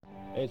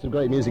It's some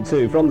great music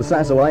too from the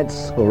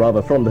Satellites, or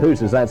rather from the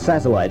Hooters. That's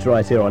Satellites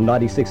right here on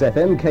 96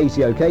 FM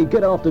KTOK.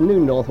 Good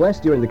afternoon,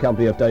 Northwest. You're in the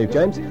company of Dave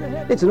James.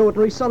 It's an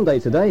ordinary Sunday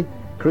today.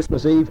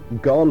 Christmas Eve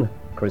gone,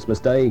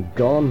 Christmas Day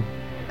gone,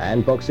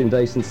 and Boxing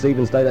Day, St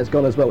Stephen's Day, that's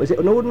gone as well. Is it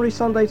an ordinary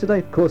Sunday today?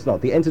 Of course not.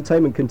 The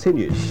entertainment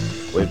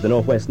continues with the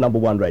Northwest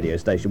 #1 radio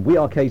station. We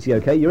are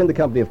KTOK. You're in the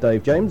company of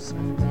Dave James,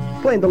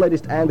 playing the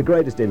latest and the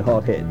greatest in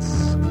hot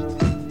hits.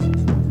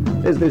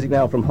 There's music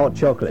now from Hot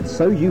Chocolate,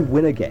 So You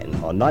Win Again,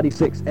 on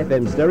 96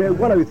 FM stereo,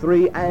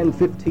 103 and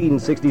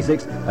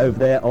 1566 over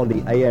there on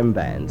the AM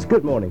bands.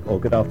 Good morning or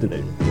good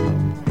afternoon.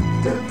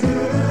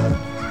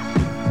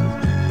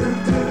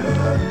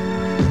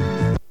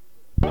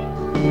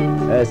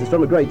 This is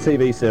from a great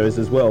TV series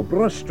as well.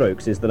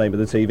 Brushstrokes is the name of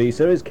the TV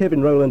series.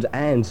 Kevin Rowland,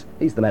 and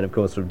he's the man, of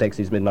course, from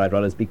Dexy's Midnight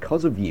Runners,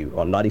 Because of You,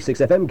 on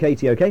 96 FM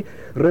KTOK.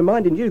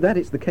 Reminding you that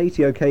it's the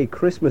KTOK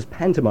Christmas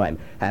pantomime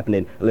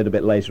happening a little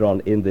bit later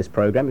on in this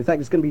programme. In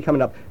fact, it's going to be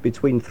coming up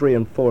between 3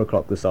 and 4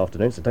 o'clock this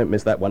afternoon, so don't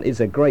miss that one.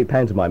 It's a great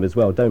pantomime as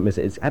well. Don't miss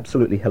it. It's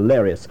absolutely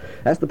hilarious.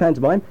 That's the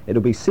pantomime. It'll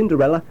be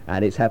Cinderella,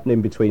 and it's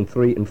happening between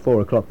 3 and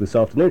 4 o'clock this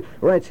afternoon,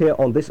 right here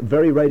on this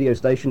very radio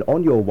station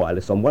on your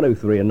wireless on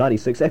 103 and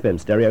 96 FM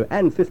stereo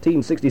and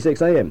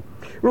 1566 AM.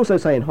 We're also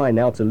saying hi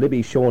now to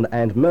Libby, Sean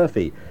and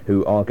Murphy,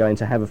 who are going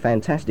to have a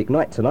fantastic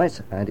night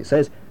tonight, and it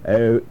says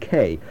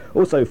OK.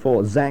 Also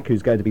for Zach,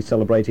 who's going to be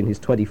celebrating his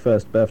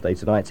 21st birthday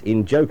tonight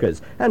in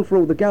Jokers, and for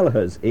all the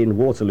Gallaghers in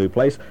Waterloo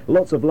Place,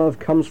 lots of love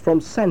comes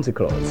from Santa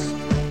Claus.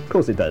 Of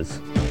course it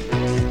does.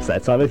 It's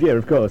that time of year,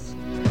 of course.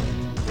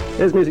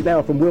 There's music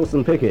now from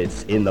Wilson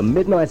Pickett in the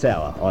Midnight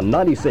Hour on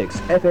 96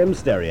 FM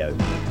stereo.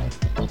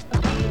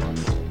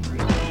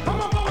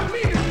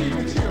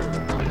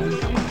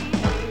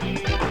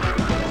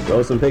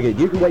 Wilson Pickett,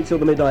 you can wait till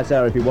the midnight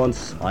hour if you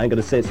want. I'm going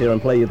to sit here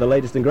and play you the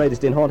latest and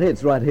greatest in hot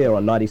hits right here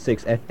on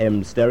 96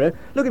 FM stereo.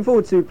 Looking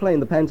forward to playing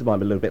the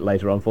pantomime a little bit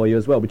later on for you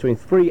as well, between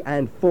 3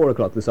 and 4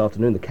 o'clock this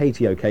afternoon, the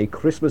KTOK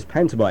Christmas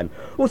pantomime.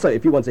 Also,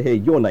 if you want to hear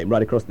your name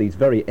right across these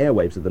very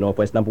airwaves of the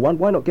Northwest #1,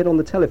 why not get on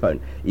the telephone?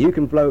 You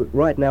can blow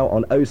right now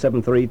on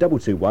 073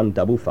 221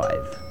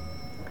 555.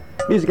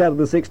 Music out of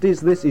the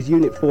 60s, this is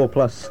Unit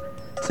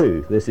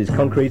 4+2. This is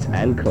Concrete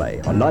and Clay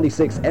on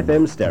 96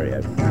 FM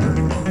stereo.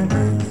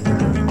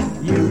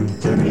 You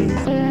to me.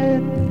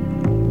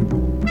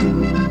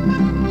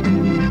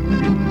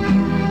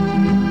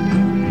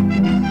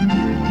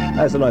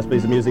 That's a nice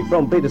piece of music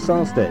from Peter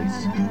Sarstedt.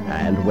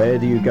 And Where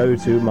Do You Go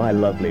To, My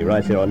Lovely,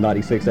 right here on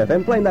 96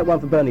 FM. Playing that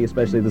one for Bernie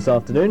especially this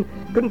afternoon.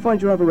 Couldn't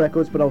find your other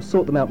records, but I'll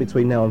sort them out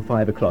between now and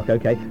 5 o'clock,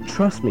 okay?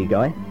 Trust me,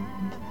 guy.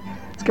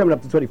 It's coming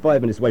up to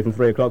 25 minutes away from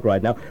 3 o'clock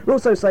right now. We're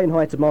also saying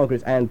hi to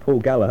Margaret and Paul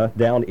Gallagher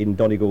down in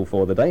Donegal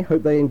for the day.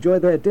 Hope they enjoy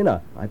their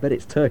dinner. I bet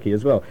it's turkey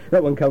as well.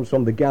 That one comes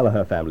from the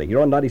Gallagher family.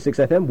 You're on 96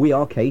 FM. We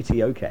are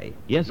KTOK.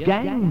 Yes,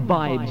 gang,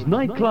 Vibes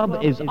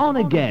Nightclub is on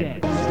again.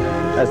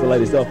 That's the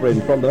latest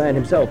offering from the man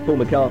himself, Paul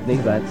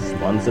McCartney. That's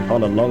Once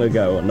Upon a Long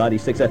Ago on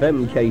 96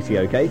 FM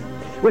KTOK.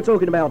 We're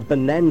talking about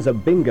Bonanza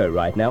Bingo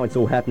right now. It's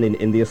all happening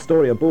in the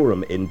Astoria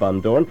Ballroom in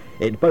Bundoran.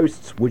 It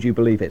boasts, would you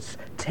believe it,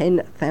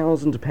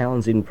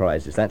 £10,000 in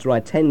prizes. That's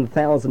right,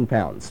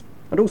 £10,000.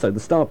 And also the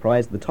star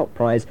prize, the top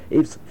prize,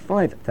 is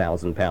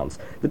 £5,000.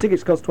 The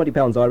tickets cost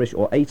 £20 Irish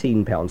or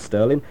 £18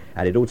 sterling,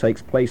 and it all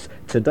takes place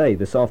today,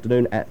 this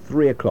afternoon at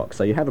 3 o'clock.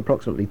 So you have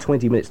approximately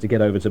 20 minutes to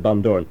get over to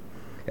Bundoran.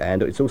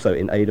 And it's also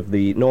in aid of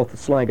the North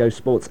Sligo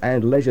Sports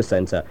and Leisure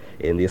Centre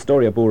in the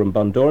Astoria Ballroom,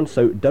 Bundoran,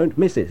 so don't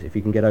miss it if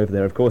you can get over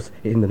there, of course,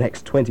 in the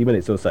next 20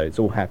 minutes or so. It's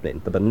all happening.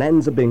 The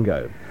Bonanza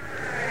Bingo.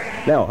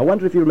 Now, I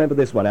wonder if you remember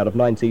this one out of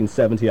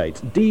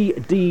 1978.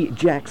 D.D.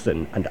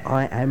 Jackson and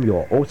I Am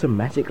Your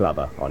Automatic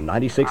Lover on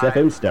 96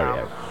 FM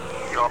stereo.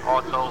 Your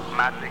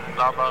automatic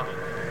lover,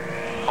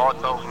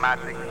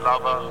 automatic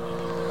lover.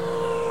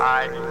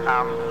 I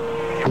am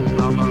your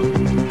lover,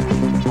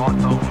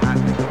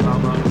 automatic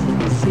lover.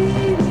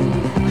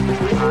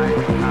 I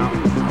am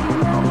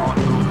your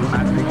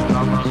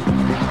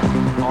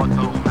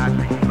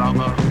automatic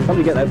lover.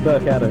 Somebody get that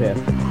Burke out of here.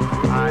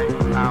 I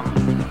am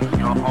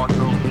your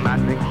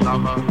automatic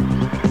lover,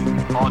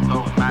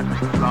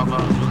 automatic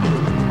lover.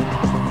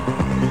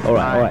 All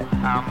right.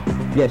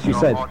 Yes, you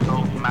said.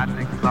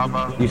 Automatic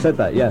lover. You said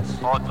that,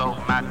 yes.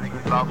 Automatic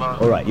lover.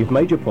 All right, you've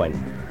made your point.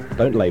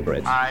 Don't labour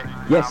it.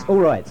 Yes, all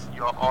right.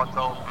 Your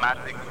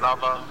automatic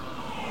lover,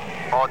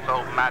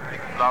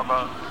 automatic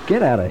lover.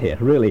 Get out of here,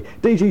 really.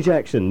 D.G.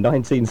 Jackson,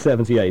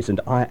 1978,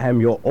 and I Am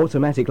Your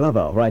Automatic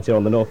Lover, right here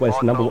on the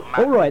Northwest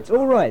All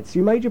right,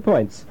 you made your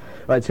points.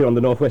 Right here on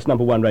the Northwest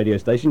 #1 radio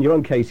station, you're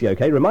on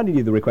KTOK, reminding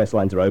you the request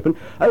lines are open.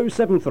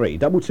 073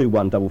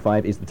 221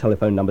 555 is the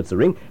telephone number to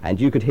ring, and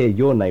you could hear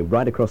your name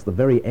right across the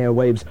very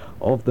airwaves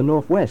of the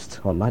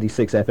Northwest on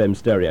 96 FM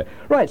stereo.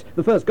 Right,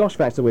 the first Gosh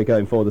Factor we're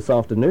going for this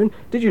afternoon.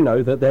 Did you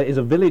know that there is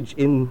a village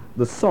in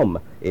the Somme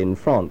in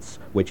France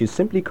which is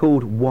simply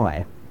called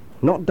Y?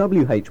 Not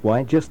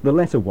W-H-Y, just the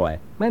letter Y.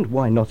 And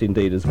why not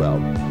indeed as well?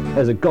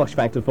 There's a Gosh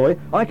Factor for you.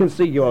 I can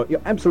see you're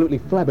absolutely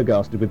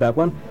flabbergasted with that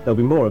one. There'll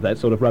be more of that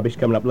sort of rubbish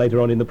coming up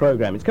later on in the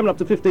programme. It's coming up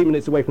to 15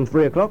 minutes away from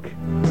 3 o'clock.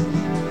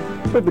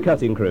 with the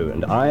Cutting Crew,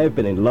 and I've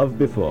Been in Love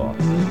Before.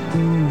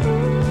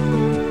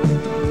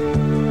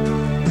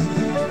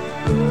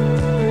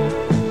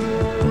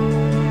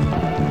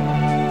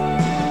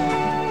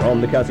 From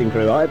the Cutting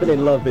Crew, I've Been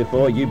in Love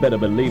Before, you better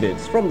believe it.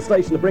 From the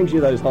station that brings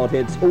you those hot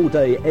hits all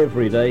day,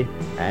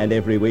 and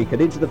every week,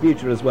 and into the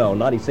future as well.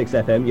 96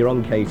 FM, you're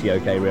on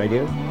KTOK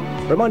Radio.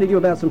 Reminding you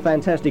about some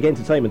fantastic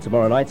entertainment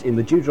tomorrow night in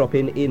the Dewdrop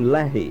Inn in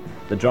Lahey.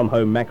 The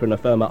Drumhome Macron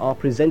Firma are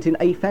presenting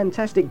a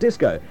fantastic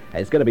disco.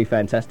 And it's going to be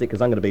fantastic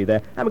because I'm going to be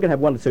there, and we're going to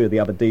have one or two of the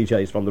other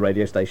DJs from the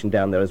radio station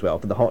down there as well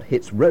for the Hot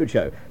Hits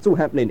Roadshow. It's all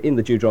happening in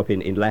the Dewdrop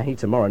Inn in Lahey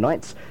tomorrow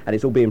night, and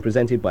it's all being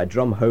presented by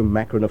Drumhome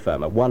Macron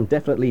Firma. One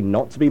definitely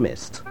not to be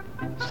missed.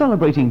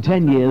 Celebrating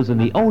 10 years in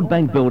the Old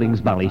Bank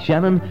Buildings,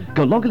 Ballyshannon,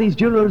 Gologly's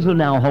Jewelers are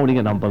now holding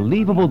an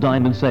unbelievable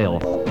diamond sale.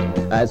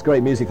 That's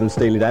great music from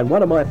Steely Dan.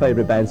 One of my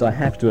favourite bands, I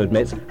have to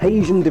admit,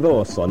 Haitian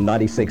Divorce on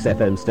 96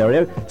 FM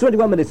stereo.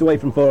 21 minutes away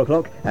from 4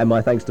 o'clock, and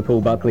my thanks to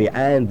Paul Buckley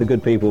and the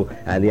good people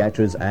and the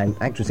actors of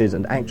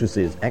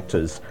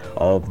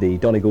the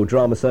Donegal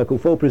Drama Circle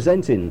for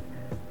presenting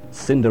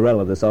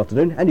Cinderella this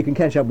afternoon, and you can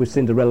catch up with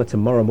Cinderella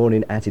tomorrow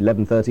morning at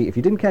 11:30 if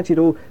you didn't catch it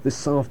all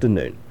this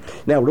afternoon.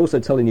 Now, we're also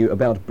telling you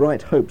about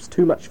Bright Hopes,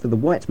 Too Much for the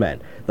White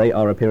Man. They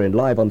are appearing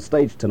live on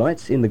stage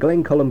tonight in the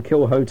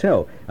Glencolumkill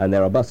Hotel, and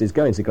there are buses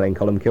going to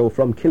Glencolumkill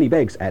from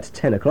Killybegs at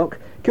 10 o'clock,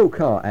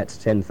 Kilcar at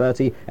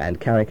 10:30, and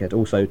Carrick at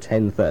also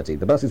 10:30.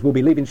 The buses will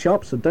be leaving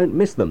sharp, so don't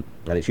miss them,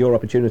 and it's your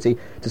opportunity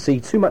to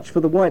see Too Much for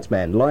the White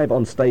Man live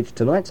on stage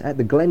tonight at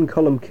the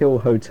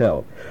Glencolumkill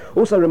Hotel.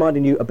 Also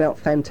reminding you about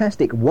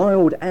fantastic,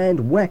 wild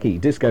and wacky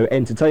disco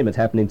entertainment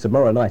happening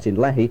tomorrow night in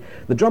Lahey.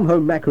 The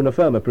Drumhome Macron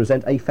Firma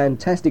present a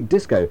fantastic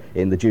disco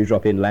in the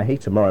Dewdrop in Lahey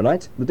tomorrow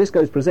night. The disco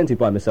is presented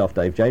by myself,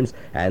 Dave James,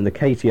 and the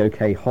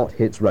KTOK Hot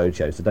Hits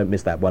Roadshow, so don't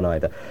miss that one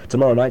either.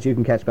 Tomorrow night you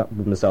can catch up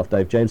with myself,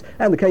 Dave James,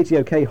 and the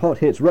KTOK Hot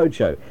Hits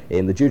Roadshow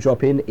in the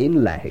Dewdrop Inn in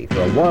Lahey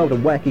for a wild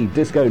and wacky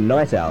disco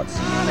night out.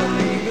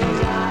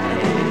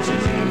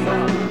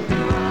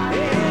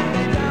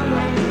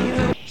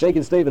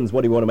 Shakin' Stevens,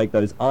 what do you want to make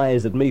those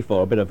eyes at me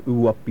for? A bit of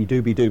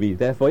ooh-uppy-dooby-dooby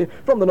there for you.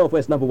 From the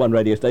Northwest #1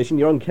 radio station,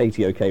 you're on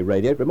KTOK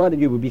Radio. Reminding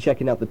you we'll be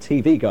checking out the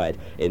TV guide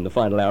in the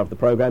final hour of the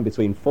programme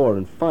between 4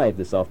 and 5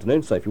 this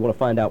afternoon. So if you want to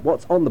find out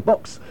what's on the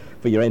box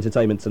for your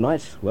entertainment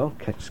tonight, well,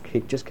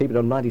 just keep it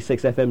on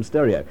 96 FM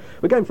stereo.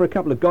 We're going for a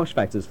couple of gosh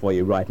factors for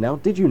you right now.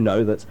 Did you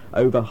know that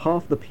over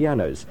half the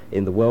pianos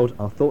in the world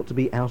are thought to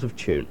be out of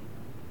tune?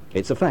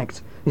 It's a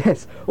fact.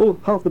 Yes,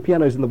 half the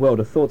pianos in the world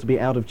are thought to be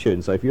out of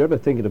tune, so if you're ever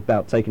thinking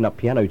about taking up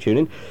piano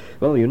tuning,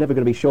 well, you're never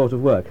going to be short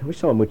of work. I wish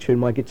someone would tune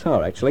my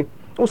guitar, actually.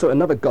 Also,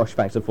 another gosh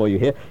factor for you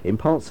here. In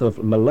parts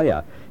of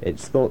Malaya,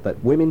 it's thought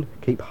that women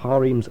keep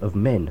harems of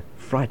men.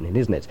 Frightening,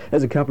 isn't it?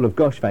 There's a couple of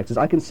gosh factors.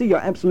 I can see you're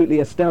absolutely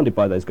astounded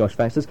by those gosh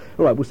factors.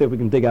 All right, we'll see if we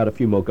can dig out a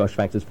few more gosh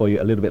factors for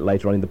you a little bit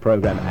later on in the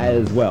programme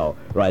as well,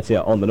 right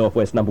here on the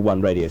Northwest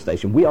 #1 radio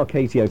station. We are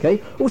KTOK.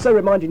 Also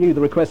reminding you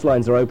the request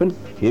lines are open.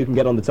 You can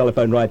get on the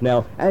telephone right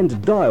now and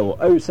dial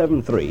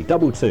 073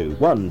 22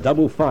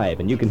 155,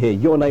 and you can hear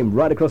your name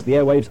right across the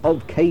airwaves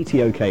of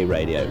KTOK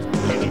Radio.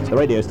 The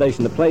radio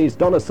station that plays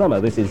Donna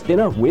Summer. This is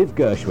Dinner with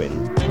Gershwin.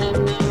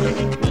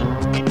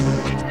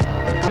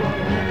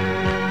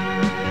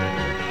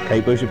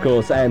 Kate Bush, of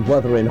course, and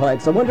Wuthering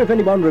Heights. I wonder if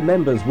anyone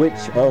remembers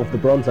which of the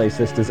Bronte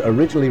sisters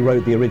originally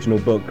wrote the original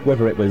book,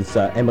 whether it was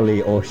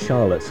Emily or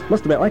Charlotte.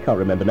 Must admit, I can't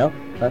remember now.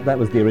 That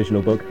was the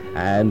original book,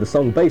 and the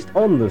song based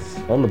on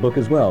the book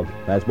as well.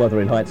 That's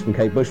Wuthering Heights from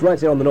Kate Bush, right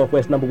here on the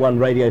Northwest #1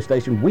 radio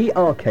station. We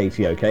are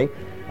KTOK.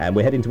 And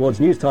we're heading towards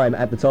news time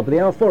at the top of the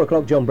hour. 4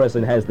 o'clock, John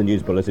Breslin has the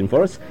news bulletin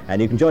for us. And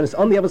you can join us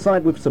on the other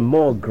side with some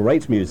more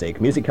great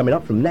music. Music coming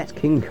up from Nat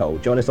King Cole.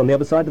 Join us on the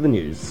other side of the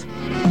news.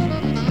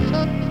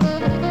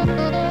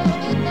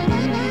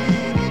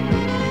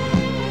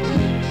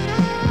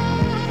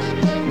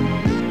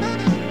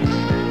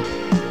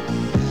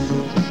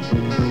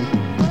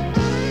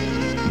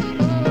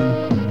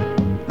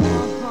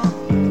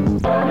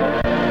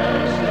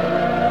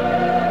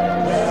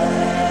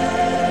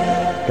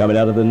 Coming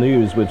out of the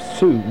news with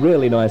two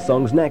really nice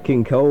songs, Nat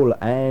King Cole,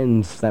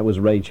 and that was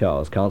Ray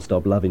Charles, Can't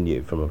Stop Loving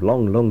You, from a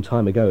long, long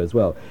time ago as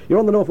well. You're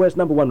on the Northwest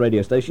 #1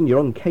 radio station, you're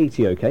on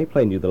KTOK,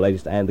 playing you the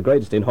latest and the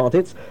greatest in hot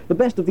hits, the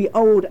best of the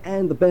old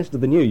and the best of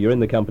the new. You're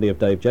in the company of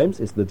Dave James.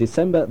 It's the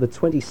December the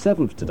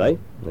 27th today,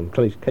 in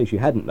case you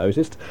hadn't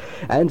noticed,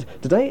 and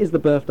today is the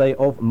birthday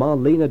of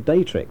Marlene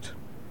Dietrich.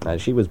 And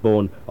she was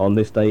born on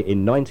this day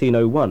in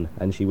 1901,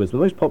 and she was the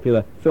most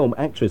popular film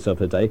actress of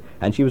her day,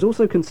 and she was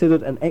also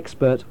considered an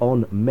expert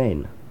on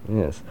men.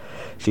 Yes.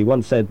 She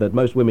once said that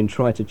most women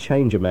try to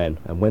change a man,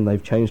 and when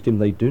they've changed him,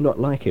 they do not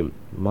like him.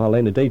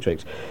 Marlene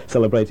Dietrich,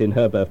 celebrating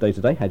her birthday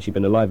today, had she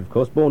been alive, of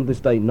course, born this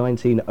day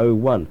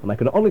 1901. And I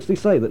can honestly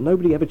say that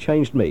nobody ever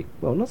changed me.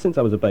 Well, not since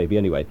I was a baby,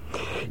 anyway.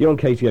 You're on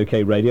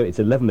KTOK Radio. It's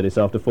 11 minutes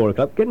after 4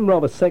 o'clock, getting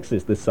rather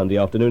sexist this Sunday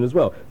afternoon as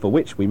well, for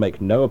which we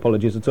make no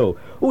apologies at all.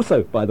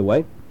 Also, by the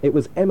way, it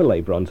was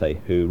Emily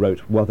Bronte who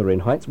wrote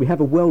Wuthering Heights. We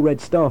have a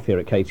well-read staff here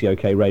at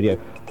KTOK Radio,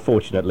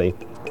 fortunately.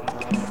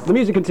 The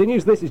music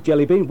continues. This is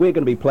Jelly Bean. We're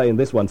going to be playing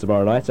this one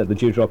tomorrow night at the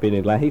Dewdrop Inn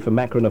in Lahey for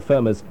Macron and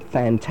Firma's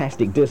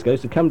fantastic disco.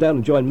 So come down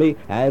and join me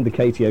and the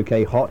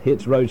KTOK Hot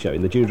Hits Roadshow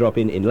in the Dewdrop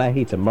Inn in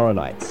Lahey tomorrow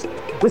night.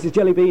 This is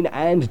Jelly Bean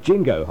and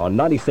Jingo on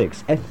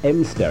 96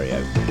 FM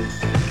Stereo.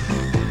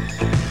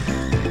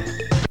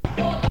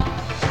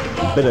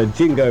 Bit of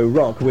Jingo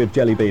rock with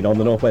Jelly Bean on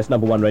the Northwest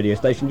 #1 radio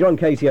station. You're on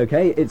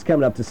KTOK. It's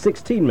coming up to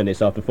 16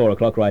 minutes after 4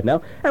 o'clock right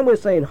now, and we're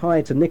saying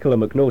hi to Nicola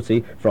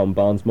McNaughty from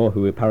Barnesmore,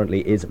 who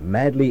apparently is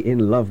madly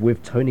in love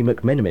with Tony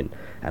McMenamin,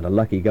 and a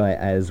lucky guy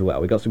as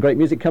well. We've got some great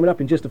music coming up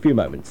in just a few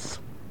moments.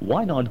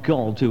 Why not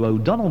call to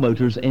O'Donnell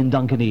Motors in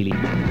Duncanely?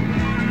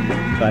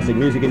 Classic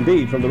music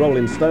indeed from the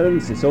Rolling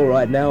Stones. It's all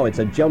right now. It's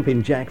a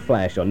Jumping Jack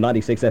Flash on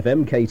 96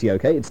 FM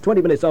KTOK. It's 20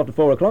 minutes after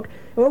 4 o'clock.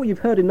 Well, you've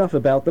heard enough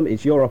about them.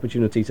 It's your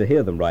opportunity to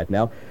hear them right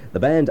now. The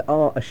band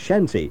are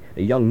Ashanti,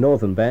 a young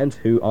northern band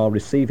who are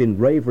receiving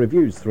rave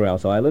reviews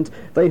throughout Ireland.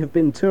 They have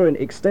been touring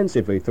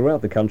extensively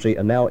throughout the country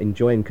and now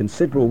enjoying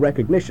considerable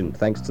recognition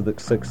thanks to the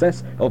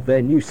success of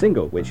their new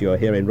single, which you're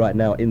hearing right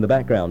now in the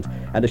background.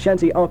 And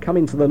Ashanti are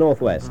coming to the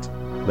Northwest.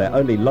 Their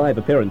only live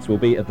appearance will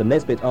be at the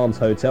Nesbitt Arms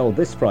Hotel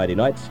this Friday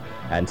night,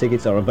 and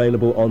tickets are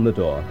available on the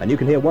door. And you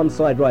can hear one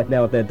side right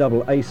now of their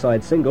double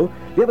A-side single.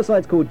 The other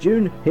side's called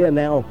June. Here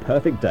now,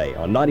 Perfect Day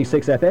on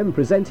 96 FM,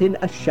 presenting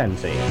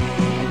Ashanti.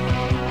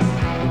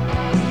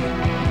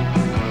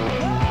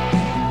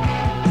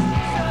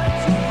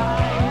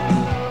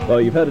 Well,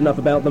 you've heard enough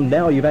about them.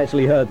 Now you've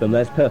actually heard them.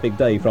 That's Perfect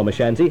Day from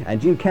Ashanti,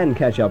 and you can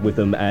catch up with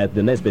them at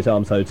the Nesbitt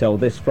Arms Hotel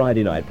this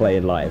Friday night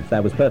playing live.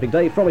 That was Perfect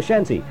Day from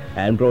Ashanti,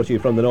 and brought to you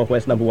from the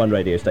Northwest #1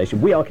 radio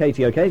station. We are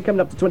KTOK, coming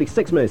up to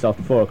 26 minutes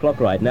after 4 o'clock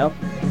right now.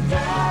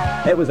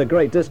 It was a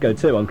great disco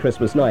too on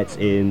Christmas night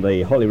in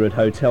the Holyrood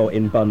Hotel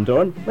in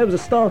Bundoran. There was a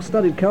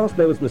star-studded cast.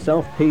 There was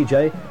myself,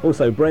 PJ,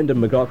 also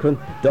Brendan McLaughlin,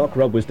 Doc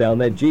Rob was down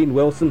there, Gene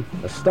Wilson,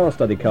 a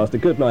star-studded cast, a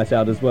good night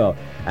out as well.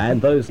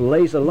 And those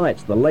laser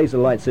lights, the laser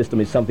light system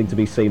is something to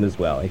be seen as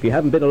well. If you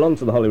haven't been along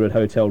to the Holyrood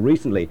Hotel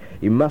recently,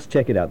 you must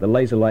check it out. The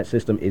laser light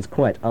system is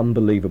quite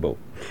unbelievable.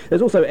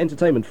 There's also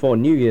entertainment for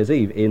New Year's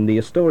Eve in the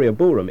Astoria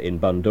Ballroom in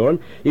Bundoran.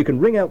 You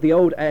can ring out the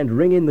old and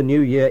ring in the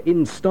new year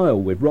in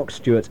style with Rock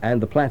Stewart and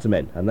the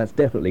Platermen, and that's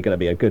definitely going to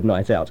be a good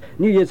night out.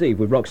 New Year's Eve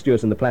with Rock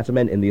Stewart and the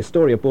Platermen in the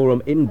Astoria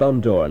Ballroom in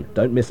Bundoran.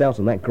 Don't miss out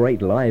on that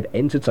great live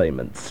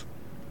entertainment.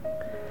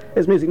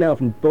 There's music now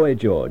from Boy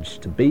George,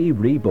 To Be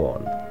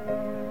Reborn.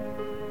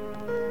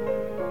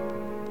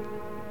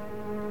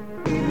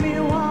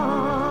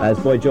 As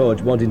Boy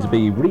George wanting to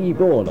be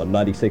reborn on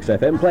 96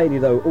 FM, playing you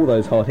though all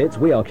those hot hits.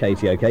 We are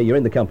KTOK, you're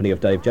in the company of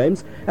Dave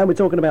James, and we're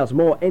talking about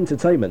more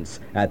entertainments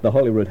at the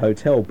Holyrood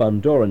Hotel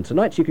Bundoran.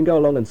 Tonight you can go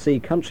along and see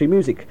country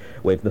music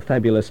with the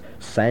fabulous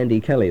Sandy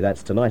Kelly.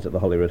 That's tonight at the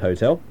Holyrood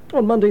Hotel.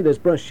 On Monday there's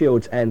Brush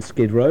Shields and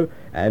Skid Row,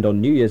 and on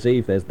New Year's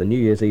Eve there's the New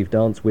Year's Eve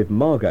dance with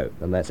Margot,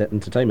 and that's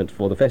entertainment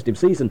for the festive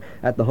season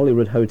at the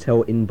Holyrood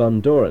Hotel in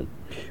Bundoran.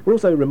 We're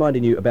also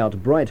reminding you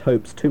about Bright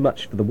Hope's Too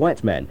Much for the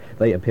White Man.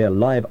 They appear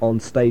live on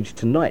stage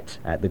tonight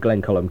at the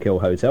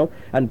Glencolumkill Hotel,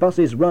 and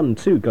buses run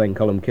to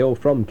Glencolumkill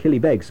from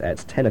Killybegs at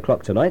 10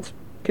 o'clock tonight.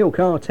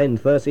 Kilcar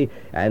 10:30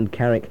 and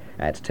Carrick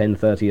at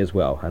 10:30 as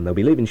well, and they'll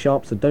be leaving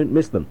sharp, so don't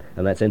miss them.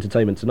 And that's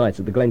entertainment tonight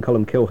at the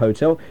Glencolumkill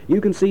Hotel. You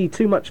can see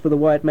Too Much for the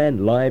White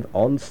Man live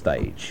on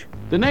stage.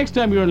 The next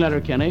time you're in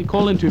Letterkenny,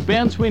 call into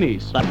Ben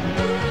Sweeney's.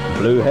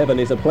 Blue Heaven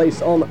is a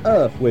place on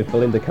earth with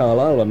Belinda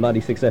Carlisle on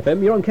 96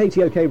 FM. You're on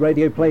KTOK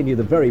Radio, playing you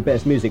the very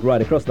best music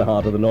right across the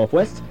heart of the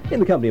Northwest,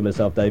 in the company of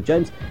myself, Dave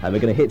James, and we're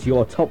going to hit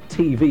your top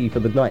TV for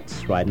the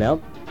nights right now.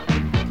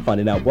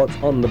 Finding out what's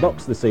on the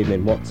box this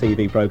evening, what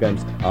TV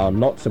programmes are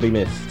not to be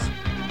missed.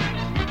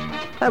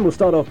 And we'll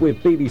start off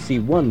with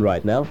BBC One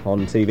right now.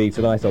 On TV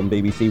tonight on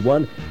BBC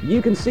One,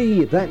 you can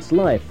see That's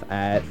Life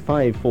at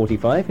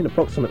 5:45 in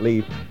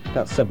approximately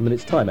about 7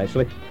 minutes' time,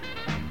 actually.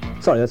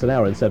 Sorry, that's an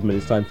hour and 7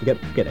 minutes' time. Forget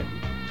it.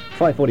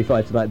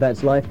 5:45 tonight,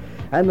 That's Life.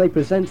 And they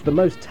present The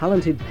Most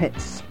Talented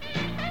Pets.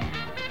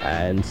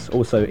 And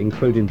also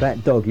including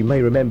that dog, you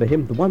may remember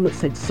him, the one that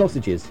said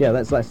sausages. Yeah,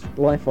 that's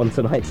Life on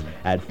tonight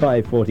at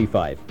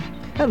 5:45.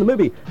 And the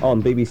movie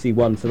on BBC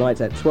One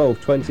tonight at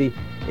 12:20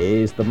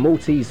 is The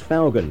Maltese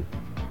Falcon,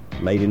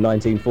 made in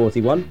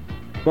 1941.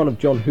 One of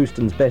John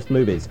Huston's best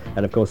movies,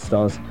 and of course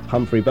stars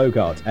Humphrey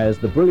Bogart as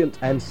the brilliant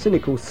and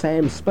cynical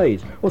Sam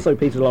Spade. Also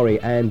Peter Lorre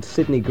and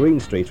Sidney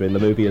Greenstreet are in the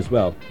movie as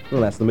well.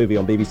 And that's the movie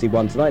on BBC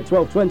One tonight,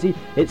 12:20.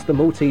 It's The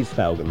Maltese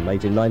Falcon,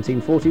 made in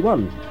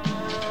 1941.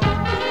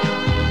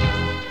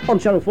 On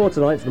Channel 4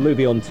 tonight, the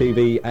movie on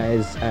TV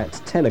is at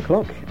 10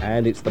 o'clock,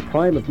 and it's The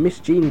Prime of Miss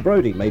Jean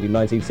Brodie, made in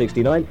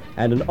 1969,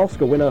 and an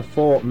Oscar winner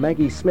for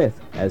Maggie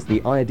Smith as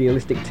the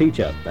idealistic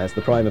teacher. That's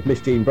The Prime of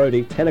Miss Jean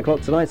Brodie, 10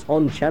 o'clock tonight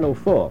on Channel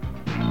 4.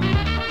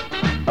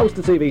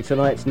 Ulster TV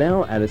tonight's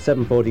now, and at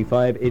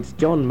 7:45 it's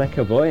John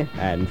McAvoy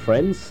and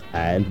friends,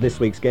 and this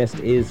week's guest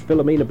is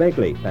Philomena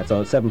Begley. That's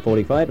on at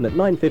 7:45, and at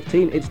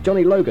 9:15 it's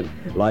Johnny Logan,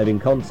 live in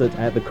concert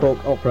at the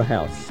Cork Opera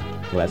House.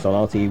 Well, that's on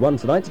RTE1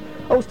 tonight.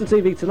 Ulster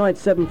TV tonight,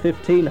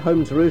 7:15,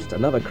 Home to Roost,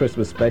 another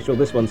Christmas special.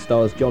 This one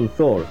stars John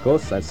Thor, of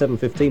course. At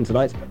 7:15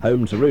 tonight,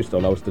 Home to Roost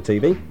on Ulster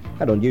TV.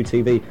 And on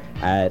UTV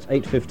at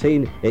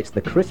 8:15, it's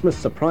the Christmas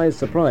Surprise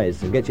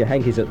Surprise. And get your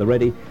hankies at the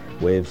ready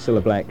with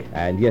Cilla Black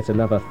and yet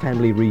another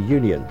family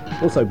reunion.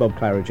 Also, Bob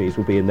Claridge's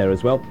will be in there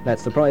as well.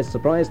 That's Surprise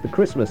Surprise, the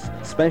Christmas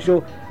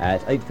special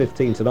at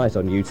 8:15 tonight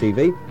on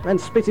UTV. And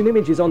Spitting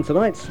Image is on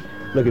tonight.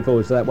 Looking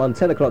forward to that one,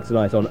 10 o'clock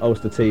tonight on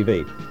Ulster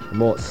TV.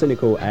 More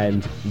cynical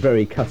and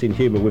very cutting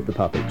humour with the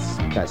puppets.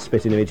 That's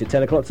Spitting Image at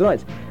 10 o'clock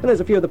tonight. And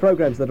there's a few of the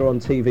programmes that are on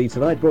TV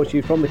tonight, brought to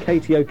you from the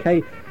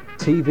KTOK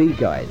TV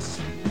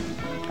Guides.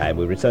 And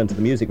we return to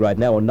the music right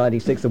now on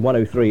 96 and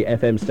 103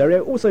 FM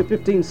stereo. Also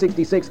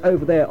 1566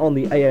 over there on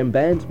the AM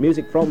band.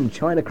 Music from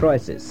China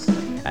Crisis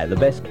and The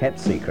Best Kept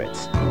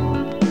Secrets.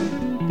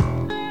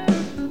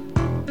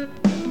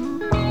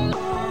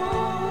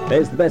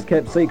 There's The Best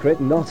Kept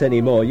Secret, not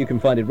anymore. You can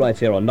find it right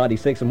here on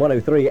 96 and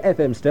 103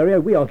 FM stereo.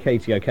 We are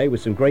KTOK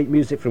with some great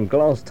music from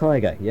Glass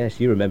Tiger. Yes,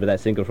 you remember that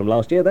single from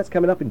last year. That's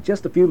coming up in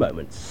just a few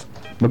moments.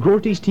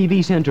 McGrorty's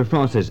TV Centre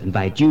Forces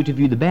invite you to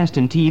view the best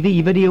in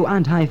TV, video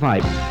and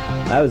hi-fi.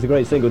 That was a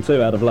great single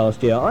too out of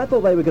last year. I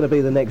thought they were going to be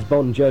the next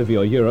Bon Jovi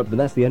or Europe, but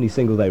that's the only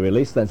single they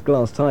released. That's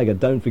Glass Tiger,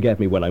 Don't Forget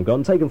Me When I'm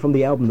Gone, taken from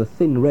the album The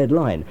Thin Red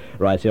Line.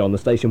 Right here on the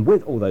station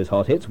with all those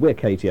hot hits. We're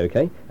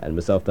KTOK, and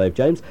myself, Dave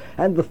James,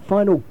 and the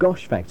final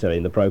Gosh Factor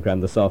in the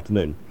programme this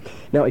afternoon.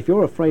 Now, if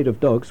you're afraid of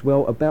dogs,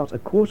 well, about a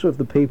quarter of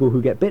the people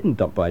who get bitten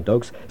by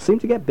dogs seem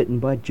to get bitten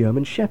by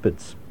German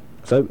Shepherds.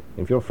 So,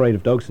 if you're afraid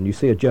of dogs and you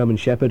see a German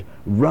Shepherd,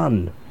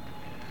 run!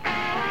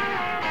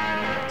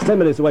 It's 10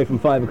 minutes away from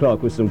 5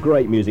 o'clock with some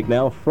great music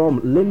now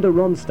from Linda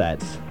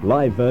Ronstadt's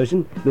live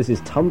version. This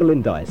is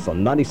Tumbling Dice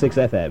on 96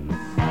 FM.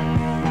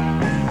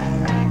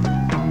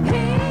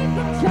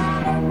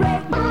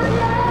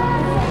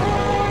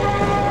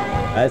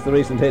 That's the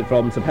recent hit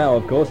from Tapao,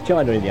 of course,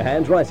 China in Your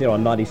Hands, right here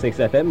on 96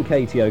 FM,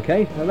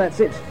 KTOK. And that's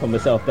it from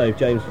myself, Dave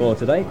James, for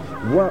today.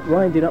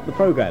 Winding up the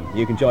programme.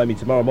 You can join me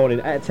tomorrow morning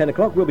at 10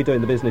 o'clock. We'll be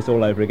doing the business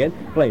all over again,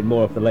 playing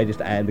more of the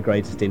latest and the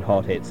greatest in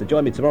hot hits. So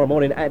join me tomorrow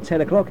morning at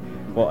 10 o'clock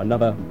for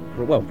another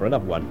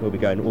one. We'll be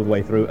going all the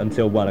way through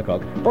until 1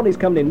 o'clock. Bonnie's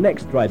coming in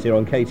next right here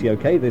on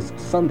KTOK this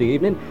Sunday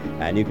evening,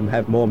 and you can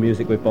have more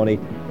music with Bonnie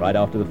right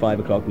after the 5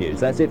 o'clock news.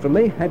 That's it from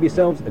me. Have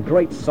yourselves a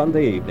great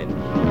Sunday evening.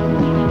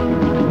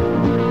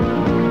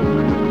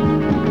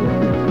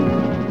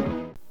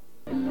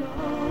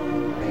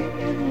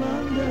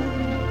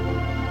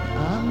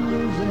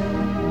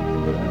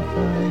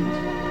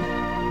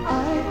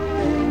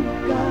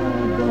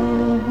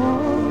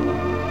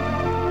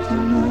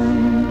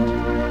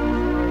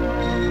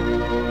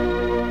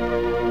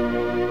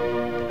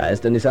 As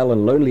Dennis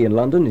Allen, Lonely in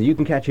London, you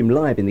can catch him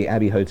live in the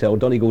Abbey Hotel,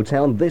 Donegal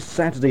Town, this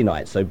Saturday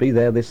night. So be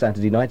there this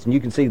Saturday night and you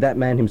can see that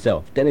man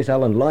himself, Dennis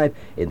Allen, live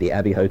in the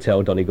Abbey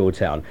Hotel, Donegal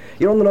Town.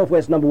 You're on the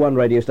Northwest #1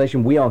 radio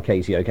station. We are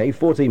KTOK,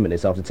 14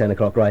 minutes after 10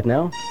 o'clock right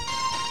now.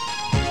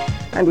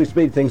 And we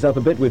speed things up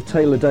a bit with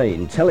Taylor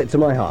Dane, Tell It to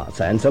My Heart,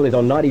 and tell it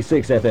on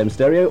 96 FM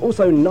stereo,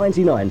 also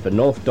 99 for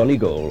North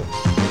Donegal.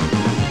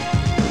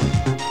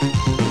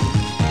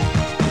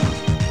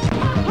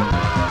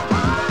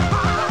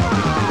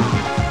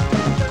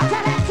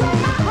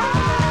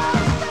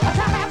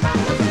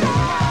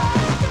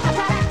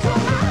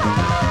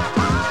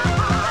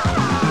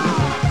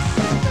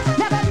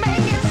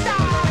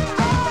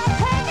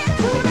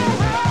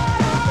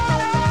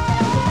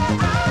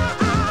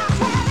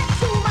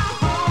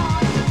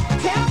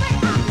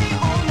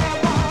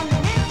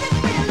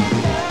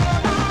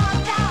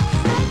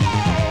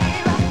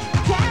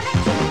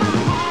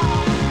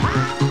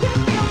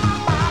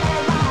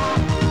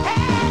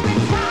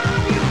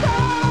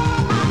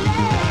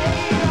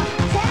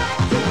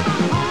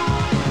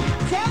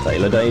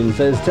 Dane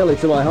says, tell it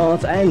to my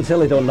heart, and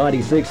tell it on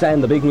 96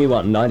 and the big new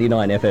one,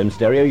 99 FM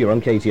stereo. You're on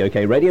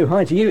KTOK radio.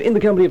 Hi to you, in the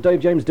company of Dave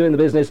James, doing the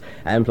business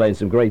and playing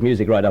some great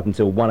music right up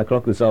until 1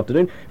 o'clock this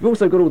afternoon. We've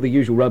also got all the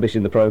usual rubbish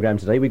in the programme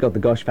today. We've got the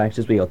Gosh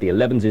Factors, we got the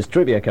 11's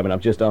trivia coming up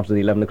just after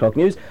the 11 o'clock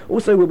news.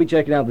 Also, we'll be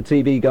checking out the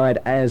TV guide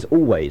as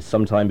always,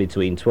 sometime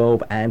between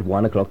 12 and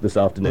 1 o'clock this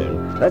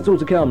afternoon. That's all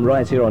to come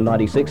right here on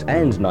 96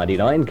 and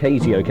 99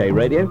 KTOK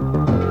radio.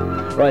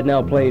 Right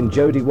now playing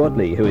Jodie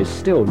Wadley, who is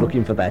still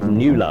looking for that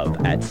new love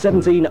at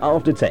 17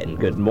 after 10.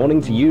 Good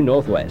morning to you,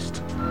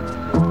 Northwest.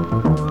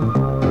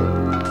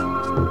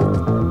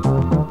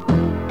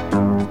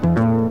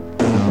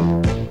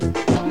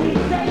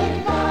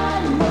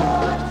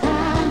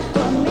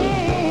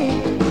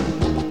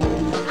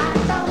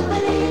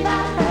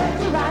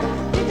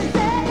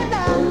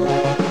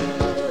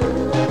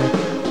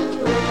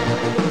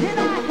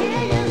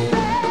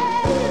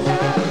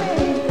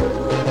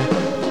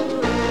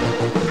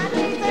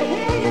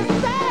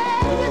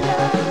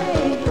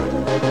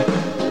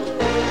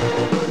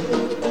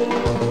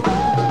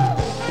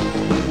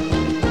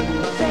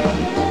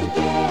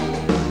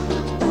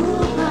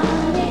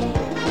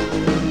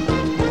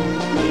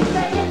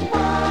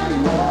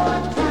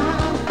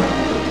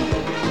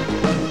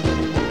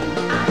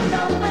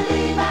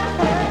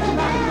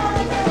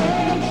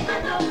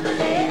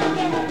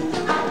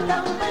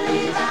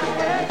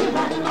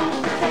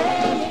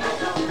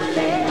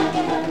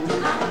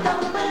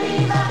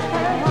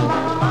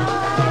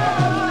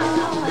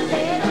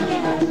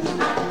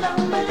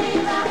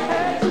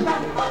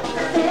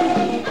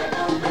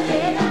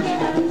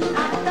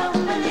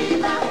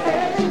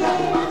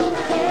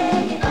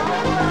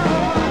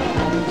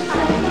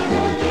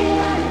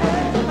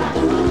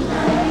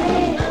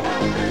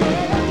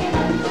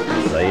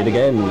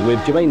 again with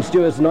Jermaine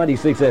Stewart's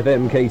 96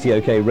 FM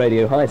KTOK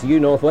radio. Hi to you,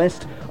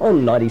 Northwest,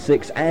 on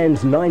 96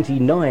 and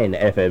 99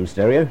 FM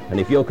stereo. And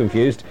if you're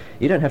confused,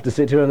 you don't have to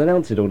sit here and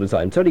announce it all the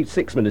time. It's only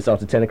 6 minutes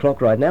after 10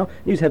 o'clock right now.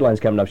 News headlines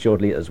coming up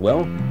shortly as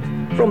well.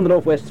 From the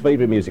Northwest's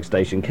favourite music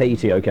station,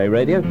 KTOK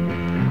Radio.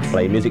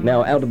 Playing music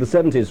now out of the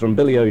 70s from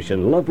Billy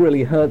Ocean. Love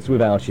Really Hurts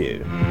Without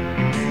You.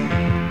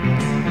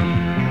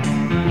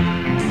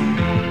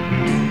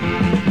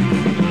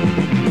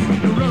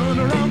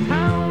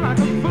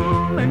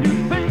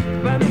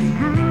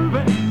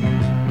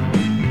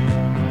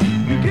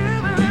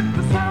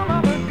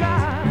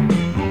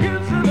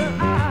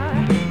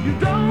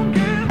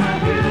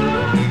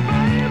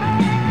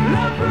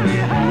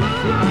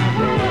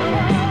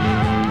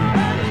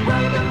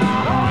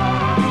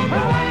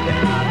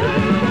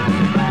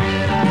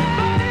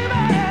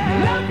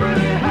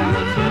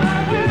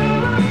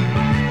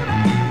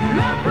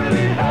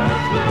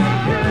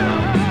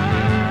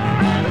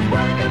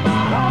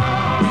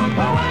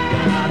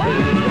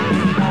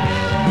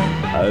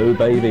 Oh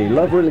baby,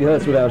 Love Really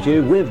Hurts Without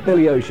You with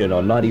Billy Ocean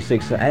on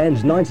 96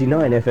 and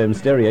 99 FM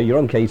stereo. You're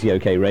on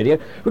KTOK Radio.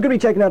 We're going to be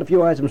checking out a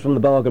few items from the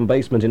bargain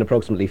basement in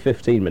approximately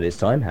 15 minutes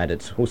time, and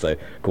it's also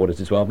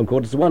 12:15 and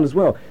 1:45 as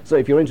well. So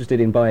if you're interested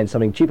in buying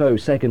something cheapo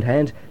second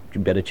hand,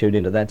 you better tune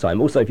in at that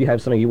time. Also, if you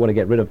have something you want to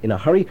get rid of in a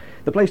hurry,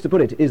 the place to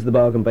put it is the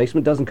bargain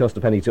basement. Doesn't cost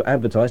a penny to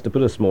advertise. To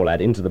put a small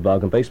ad into the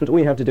bargain basement, all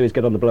you have to do is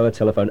get on the blower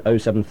telephone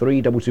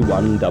 073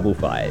 221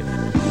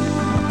 555.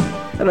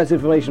 And that's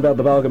information about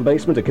the Bargain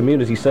Basement, a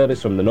community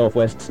service from the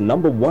Northwest's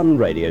 #1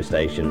 radio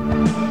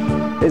station.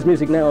 Here's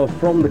music now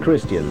from the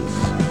Christians.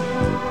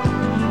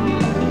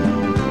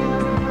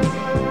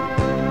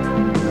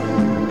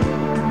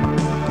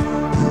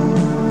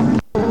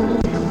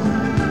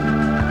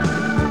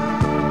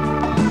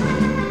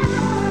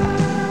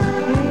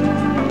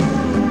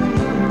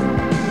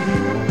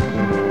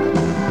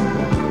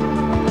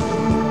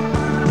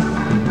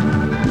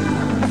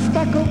 A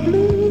speck of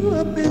blue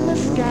up in the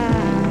sky.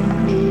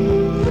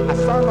 A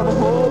song of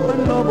hope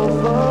and noble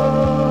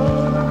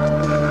thought.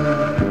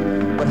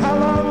 But how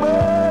long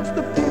must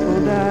the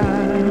people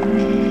die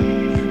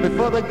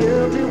before the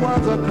guilty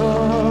ones are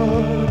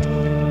caught?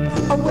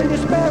 Or will you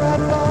spare our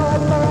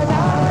thought for an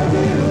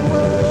ideal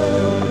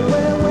world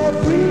where we're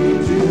free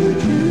to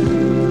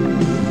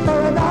choose? For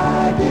an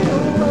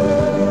ideal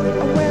world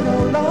where we're no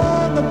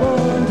longer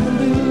born to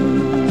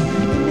lose.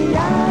 In the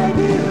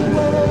ideal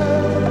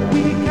world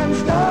we can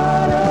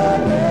start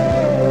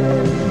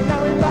again.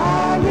 Now in the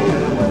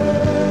ideal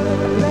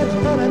world, let's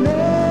put an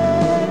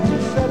end to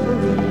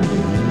suffering.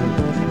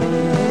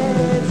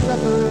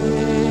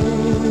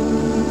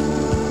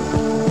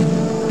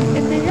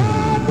 In the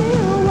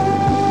ideal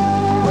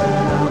world, we're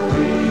now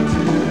free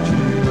to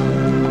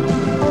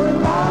choose. Or in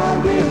the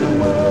ideal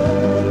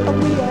world,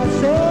 we are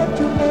said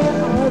to bear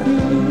our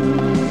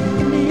views.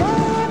 In the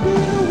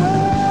ideal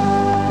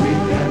world, we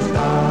can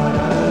start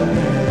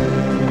again.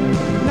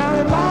 Now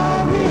in the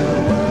ideal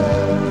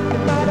world,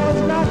 it matters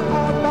not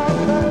about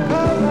the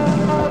color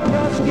of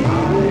your skin.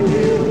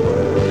 Ideal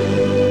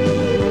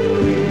world,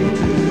 free to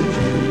choose.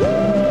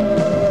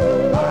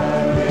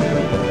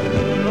 Ideal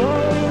world, oh, we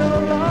no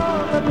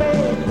longer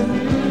make the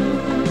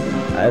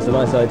news. That's a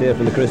nice idea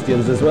from the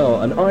Christians as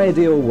well. An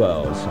ideal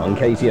world on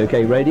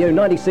KTOK Radio,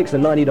 96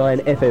 and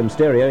 99 FM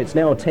stereo. It's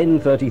now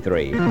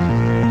 10:33.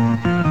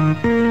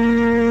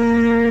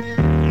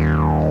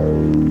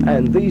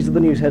 And these are the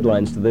news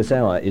headlines to this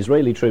hour.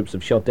 Israeli troops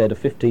have shot dead a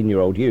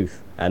 15-year-old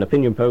youth. An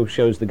opinion poll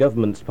shows the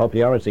government's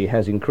popularity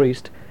has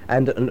increased,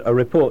 and a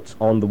report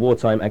on the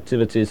wartime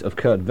activities of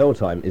Kurt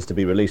Waldheim is to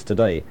be released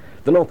today.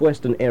 The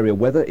northwestern area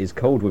weather is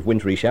cold with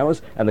wintry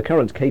showers, and the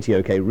current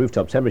KTOK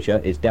rooftop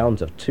temperature is down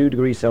to 2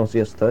 degrees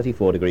Celsius,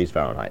 34 degrees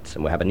Fahrenheit.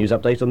 And we'll have a news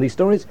update on these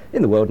stories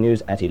in the World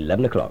News at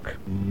 11 o'clock.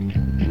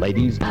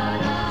 Ladies.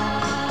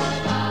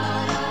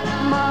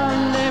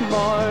 Monday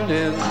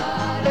morning,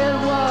 it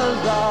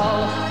was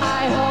all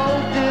I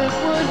hoped it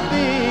would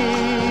be.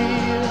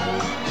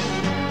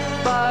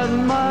 But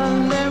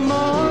Monday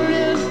morning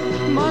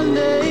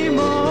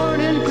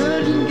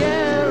couldn't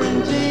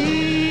guarantee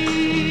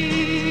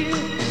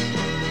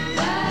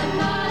That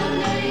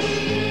Monday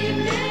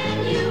evening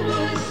you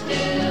would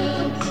still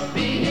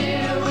be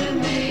here with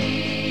me.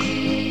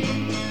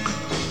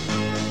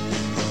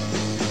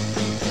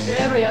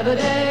 every other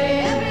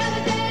day,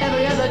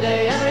 every other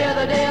day, every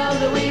other day of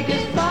the week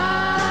is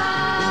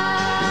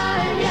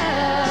fine,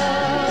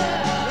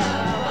 yeah.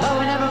 But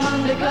whenever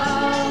Monday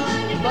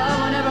comes, you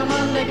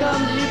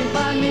can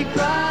find me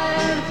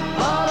crying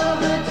all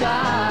of the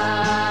time.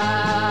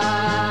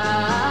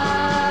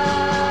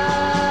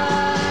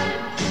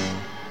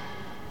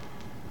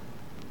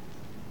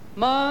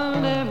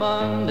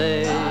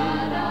 Monday,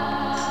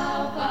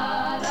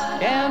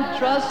 can't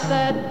trust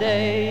that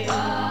day.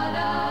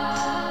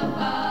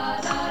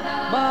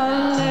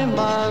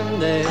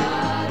 Monday,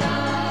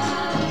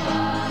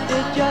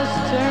 it just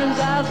turns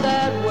out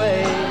that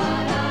way.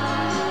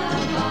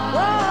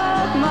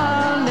 Oh,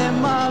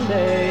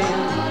 Monday,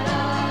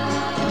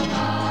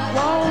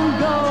 won't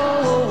go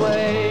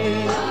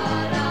away.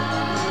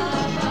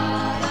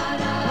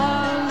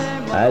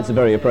 That's a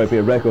very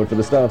appropriate record for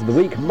the start of the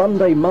week.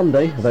 Monday,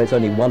 though it's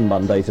only one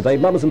Monday today.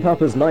 Mamas and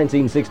Papas,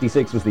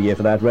 1966 was the year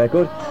for that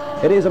record.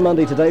 It is a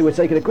Monday today. We're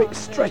taking a quick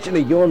stretch and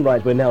a yawn.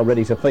 Right, we're now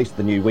ready to face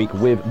the new week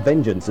with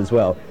vengeance as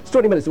well. It's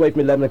 20 minutes away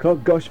from 11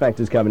 o'clock. Gosh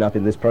Factor's coming up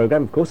in this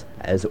programme, of course,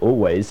 as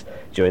always,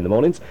 during the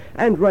mornings.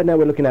 And right now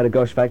we're looking at a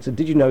Gosh Factor.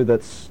 Did you know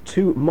that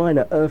 2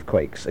 minor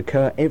earthquakes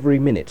occur every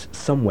minute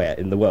somewhere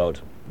in the world?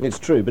 It's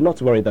true, but not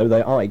to worry though,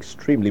 they are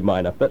extremely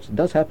minor. But it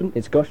does happen,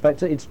 it's Gosh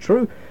Factor, it's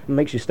true, and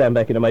makes you stand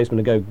back in amazement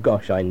and go,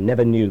 gosh, I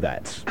never knew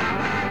that.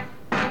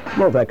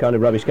 More of that kind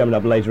of rubbish coming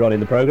up later on in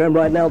the programme.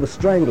 Right now, the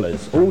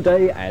Stranglers, all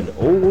day and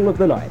all of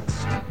the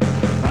nights.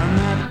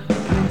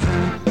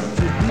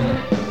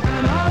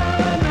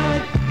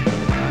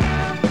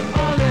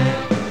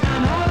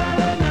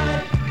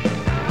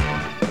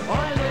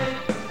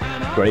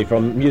 Great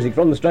from music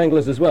from the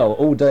Stranglers as well,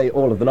 all day,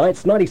 all of the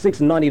nights, 96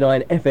 and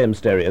 99 FM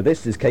stereo.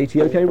 This is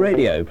KTOK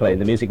Radio, playing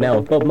the music now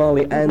of Bob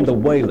Marley and the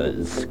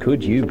Wailers.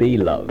 Could You Be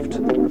Loved?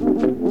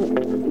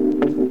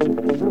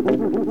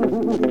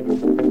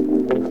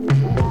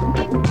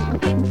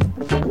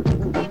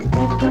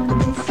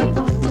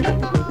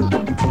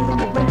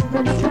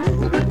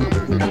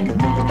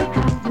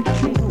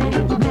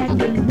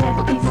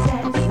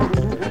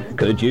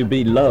 Could You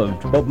Be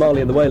Loved? Bob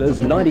Marley and the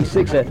Wailers,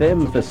 96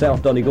 FM for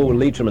South Donegal,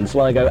 Leitrim and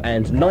Sligo,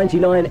 and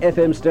 99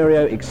 FM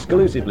stereo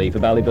exclusively for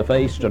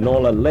Ballybuffet,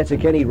 Stranora,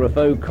 Letterkenny,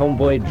 Rafo,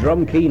 Convoy,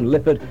 Drumkeen,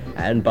 Lifford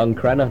and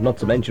Buncrana, not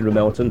to mention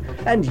Ramelton,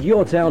 and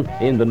your town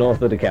in the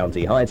north of the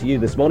county. Hi to you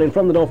this morning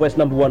from the Northwest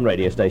 #1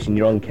 radio station.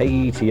 You're on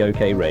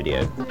KTOK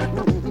Radio.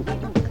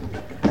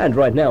 And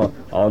right now,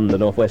 on the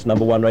Northwest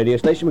 #1 radio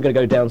station, we're going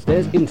to go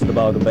downstairs into the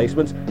bargain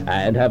basement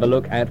and have a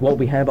look at what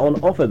we have on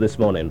offer this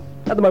morning.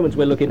 At the moment,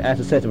 we're looking at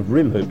a set of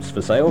rim hoops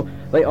for sale.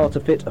 They are to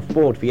fit a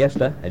Ford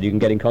Fiesta, and you can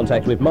get in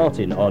contact with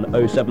Martin on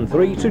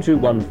 073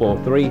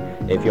 22143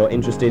 if you're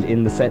interested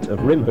in the set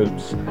of rim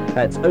hoops.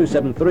 That's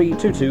 073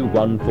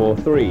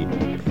 22143.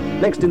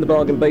 Next in the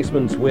bargain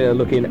basement, we're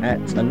looking at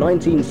a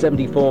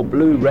 1974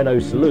 blue Renault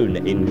Saloon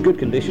in good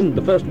condition.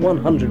 The first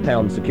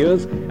 £100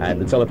 secures, and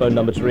the telephone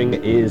number to ring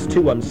is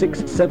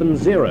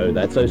 21670.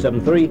 That's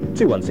 073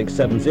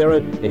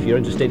 21670 if you're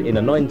interested in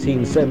a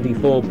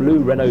 1974 blue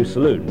Renault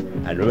Saloon.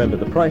 And remember,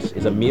 the price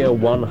is a mere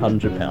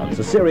 £100.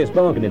 A serious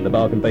bargain in the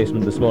bargain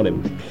basement this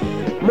morning.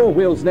 More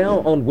wheels now.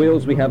 On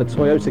wheels we have a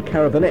Toyota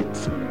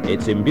Caravanette.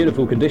 It's in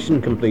beautiful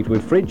condition, complete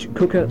with fridge,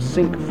 cooker,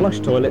 sink,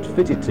 flush toilet,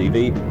 fitted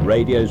TV,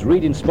 radios,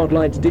 reading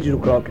spotlights, digital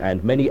clock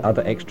and many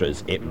other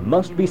extras. It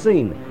must be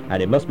seen,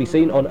 and it must be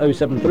seen on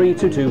 073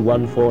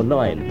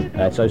 22149.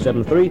 That's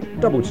 073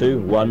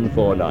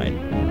 22149.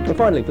 And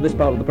finally, for this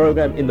part of the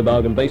programme, in the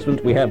bargain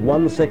basement, we have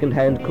one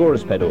second-hand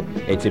chorus pedal.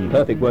 It's in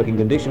perfect working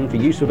condition for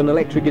use with an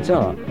electric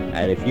guitar.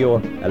 And if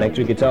your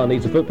electric guitar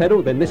needs a foot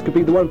pedal, then this could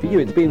be the one for you.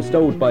 It's being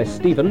sold by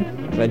Stephen,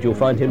 and you'll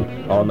find him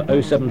on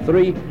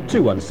 073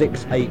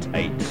 21688.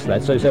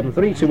 That's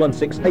 073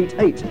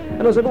 21688.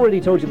 And as I've already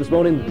told you this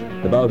morning,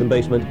 the bargain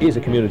basement is a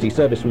community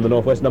service from the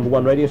Northwest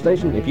 #1 radio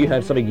station. If you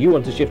have something you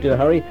want to shift in a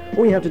hurry,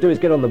 all you have to do is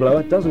get on the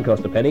blower. Doesn't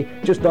cost a penny.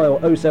 Just dial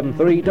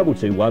 073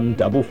 221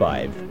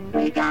 55.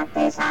 We got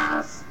this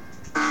house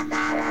under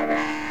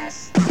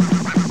arrest.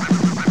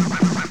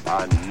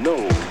 I know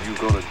you're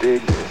gonna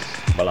dig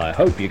this. Well, I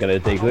hope you're going to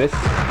dig this.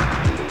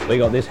 We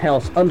got this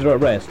house under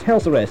arrest.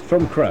 House Arrest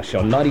from Crush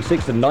on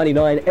 96 and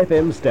 99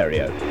 FM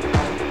stereo.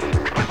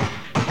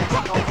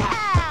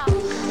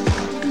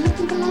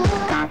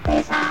 Got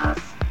this house.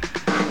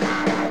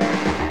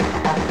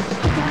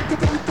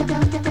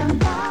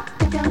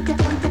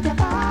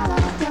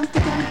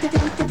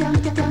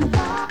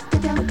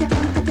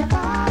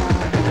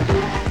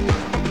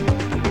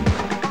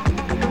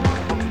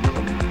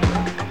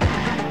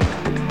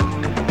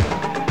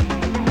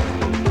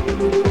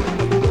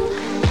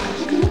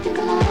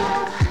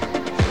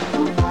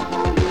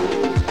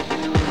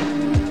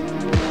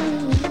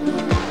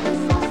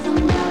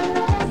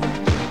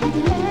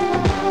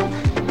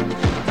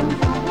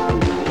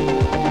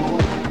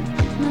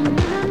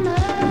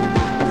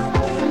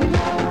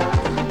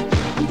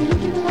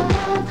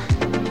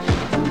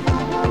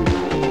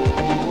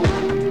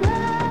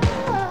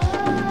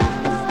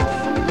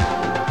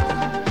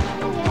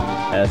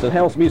 So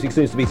house music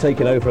seems to be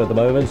taking over at the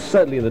moment,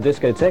 certainly in the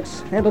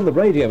discotheques and on the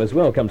radio as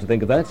well, come to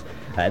think of that.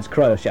 That's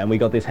Crush, and we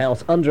got this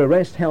house under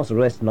arrest. House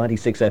Arrest,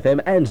 96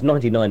 FM and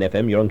 99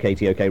 FM. You're on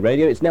KTOK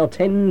Radio. It's now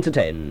 10 to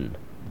 10.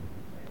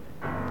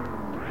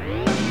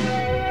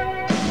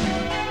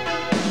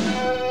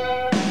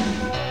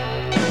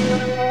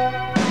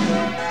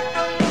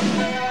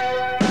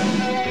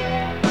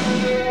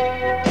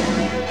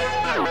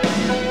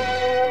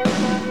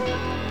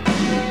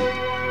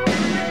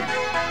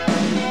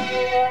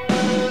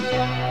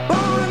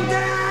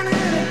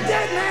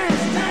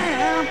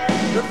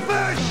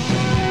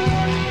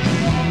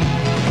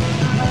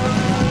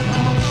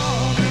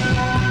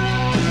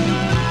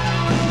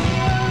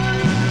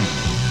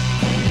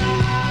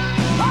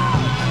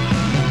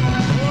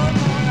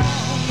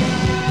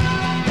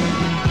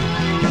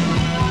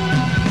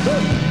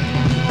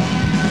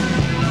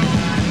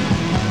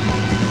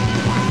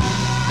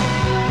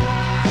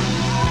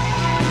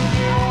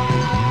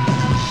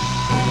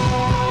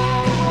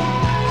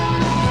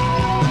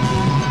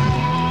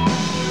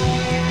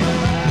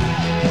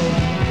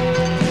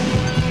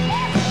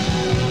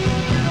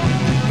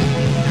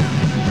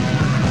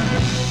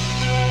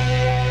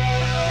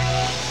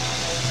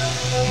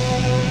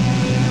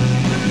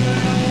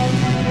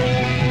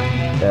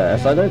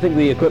 Yes, I don't think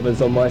the equipment's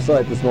on my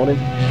side this morning.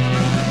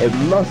 It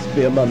must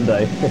be a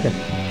Monday.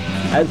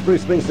 As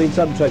Bruce Springsteen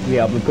soundtrack the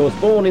album, of course,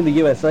 born in the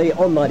USA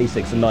on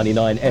 96 and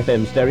 99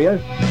 FM stereo.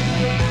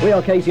 We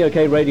are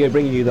KTOK Radio,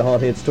 bringing you the hot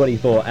hits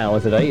 24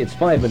 hours a day. It's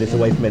 5 minutes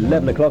away from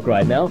 11 o'clock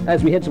right now.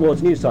 As we head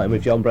towards news time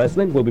with John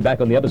Breslin, we'll be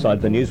back on the other side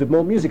of the news with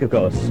more music, of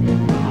course.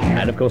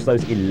 And, of course,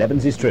 those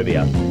 11s is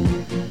trivia.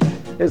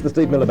 Here's the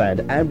Steve Miller Band,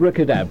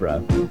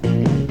 Abracadabra.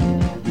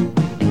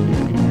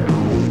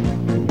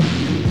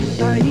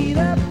 I heat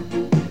up,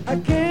 I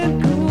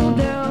can't cool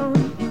down.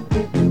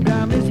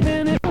 Got me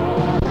spinning.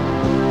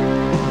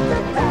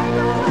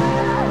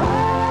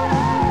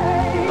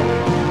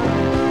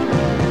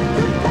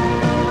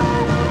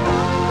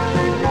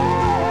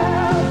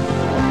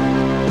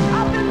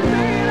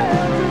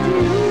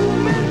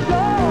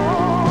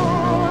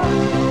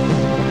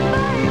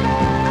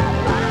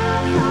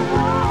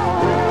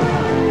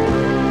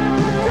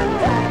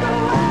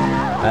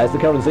 As the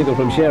current single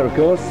from Cher, of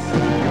course.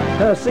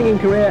 Her singing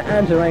career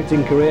and her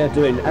acting career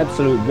doing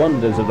absolute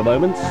wonders at the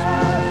moment.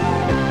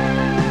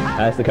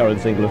 As the current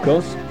single, of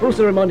course. We're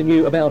also reminding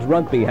you about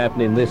rugby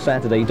happening this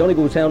Saturday.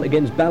 Donegal Town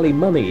against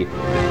Ballymoney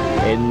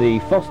in the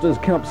Foster's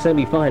Cup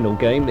semi-final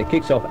game. It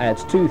kicks off at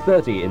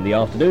 2:30 in the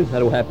afternoon.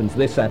 That all happens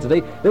this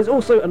Saturday. There's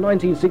also a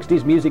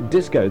 1960s music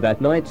disco that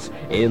night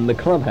in the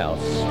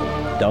clubhouse.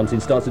 Dancing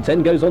starts at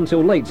 10, goes on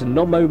till late, and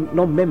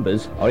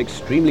non-members are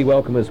extremely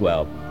welcome as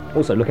well.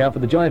 Also, look out for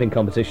the jiving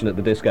competition at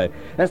the disco.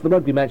 That's the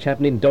rugby match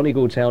happening,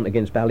 Donegal Town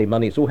against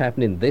Ballymoney. It's all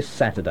happening this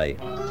Saturday.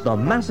 The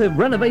massive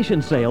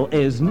renovation sale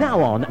is now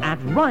on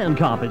at Ryan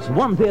Carpets,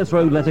 1 Pierce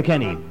Road,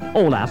 Letterkenny.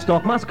 All our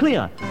stock must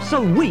clear,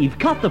 so we've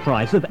cut the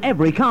price of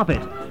every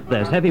carpet.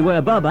 There's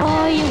heavyware Burber.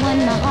 Oh, you won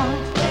my heart.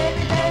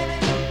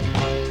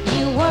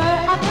 You were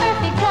a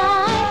perfect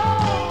guy.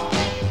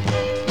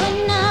 But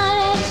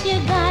now that you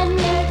got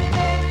me,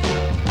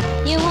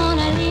 you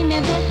wanna leave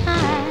me behind.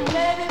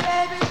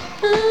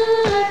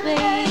 Ooh, baby,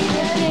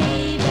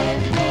 baby,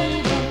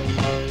 baby,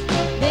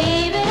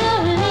 baby,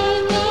 don't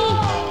leave me.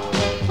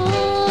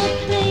 Oh,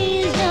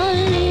 please don't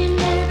leave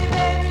me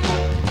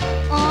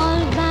all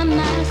by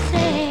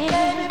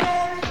myself.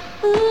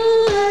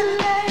 Ooh,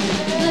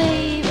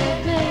 baby,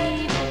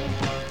 baby.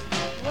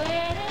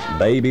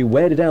 Baby,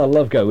 where did our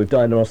love go with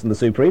Diana Ross and the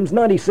Supremes?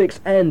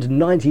 96 and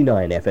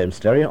 99 FM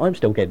stereo. I'm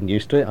still getting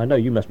used to it. I know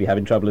you must be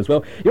having trouble as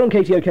well. You're on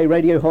KTOK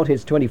Radio, hot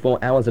hits 24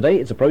 hours a day.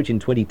 It's approaching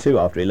 22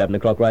 after 11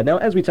 o'clock right now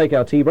as we take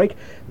our tea break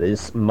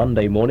this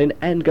Monday morning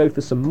and go for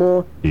some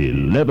more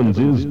 11's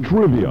is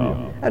trivia.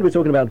 And we're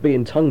talking about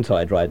being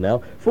tongue-tied right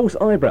now. False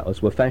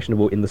eyebrows were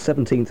fashionable in the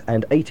 17th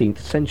and 18th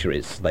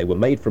centuries. They were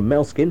made from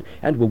moleskin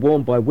and were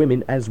worn by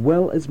women as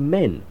well as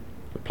men.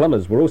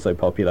 Plumbers were also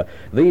popular.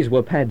 These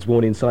were pads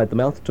worn inside the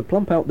mouth to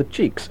plump out the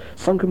cheeks,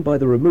 sunken by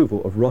the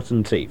removal of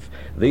rotten teeth.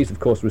 These, of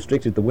course,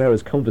 restricted the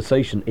wearer's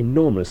conversation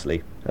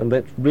enormously, and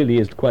that really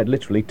is quite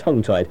literally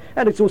tongue-tied.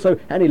 And it's also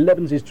an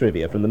 11's is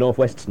trivia from the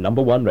Northwest's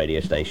 #1 radio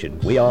station.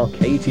 We are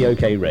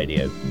KTOK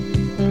Radio.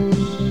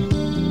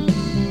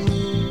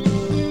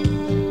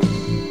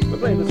 We're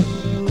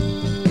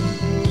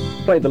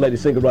playing the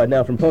latest single right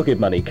now from Pocket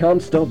Money,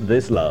 Can't Stop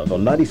This Love,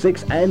 on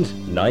 96 and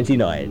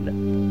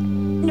 99.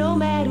 No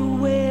matter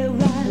where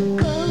I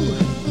go,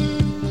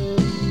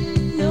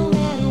 no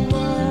matter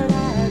what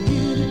I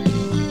do,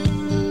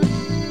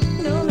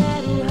 no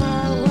matter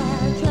how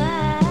I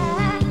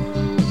try,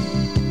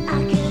 I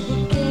can't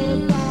forget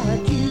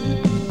about you.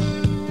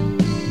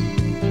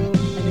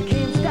 And I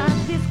can't stop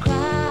this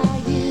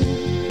crying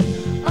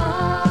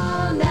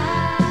all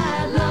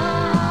night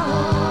long.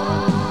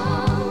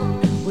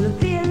 Will it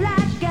feel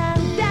like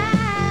I'm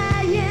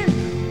dying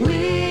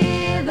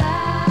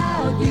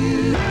without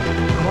you?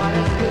 Quite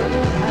as good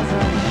as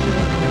I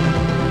should.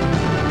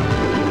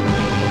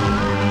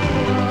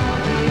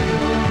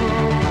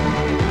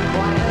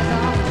 Quite as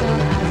often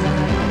as I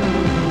could.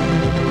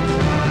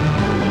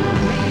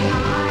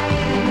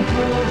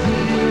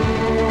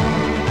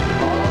 You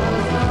all the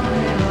time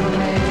in a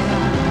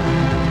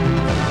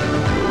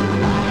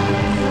lifetime. I guess I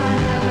never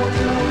told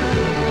you.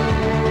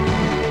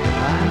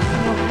 I'm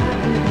so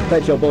happy.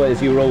 Pet Shop Boys,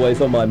 you were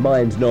always on my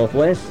mind,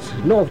 Northwest.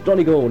 North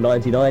Donegal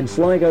 99,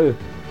 Sligo,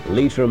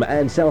 Leitrim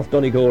and South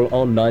Donegal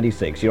on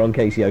 96. You're on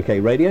KTOK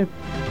Radio,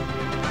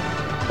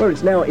 where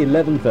it's now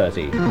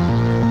 11:30.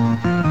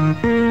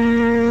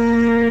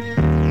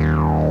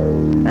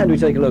 And we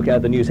take a look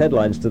at the news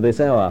headlines to this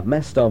hour.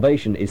 Mass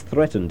starvation is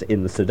threatened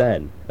in the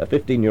Sudan. A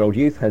 15-year-old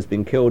youth has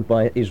been killed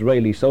by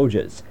Israeli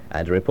soldiers,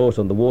 and a report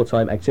on the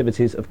wartime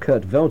activities of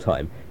Kurt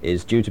Waldheim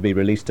is due to be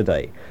released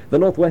today. The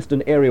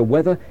northwestern area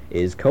weather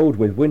is cold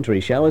with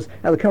wintry showers,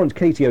 and the current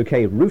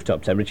KTOK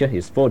rooftop temperature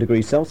is 4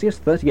 degrees Celsius,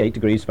 38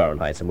 degrees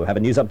Fahrenheit. And we'll have a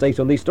news update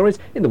on these stories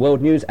in the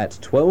World News at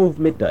 12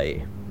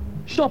 midday.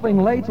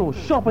 Shopping late or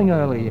shopping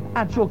early?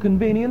 At your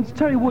convenience,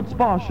 Terry Wood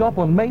Spa Shop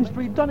on Main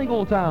Street,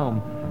 Donegal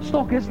Town.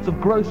 Stockists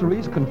of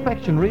groceries,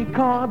 confectionery,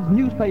 cards,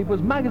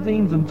 newspapers,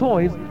 magazines and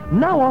toys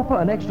now offer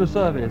an extra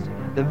service,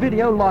 the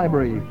video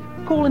library.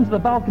 Call into the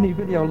balcony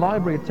video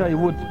library at Terry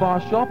Wood Spa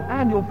Shop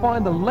and you'll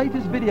find the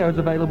latest videos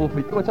available for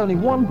you. It's only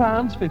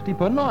 £1.50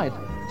 per night.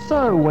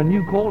 So, when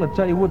you call at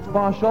Terry Wood's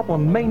Bar Shop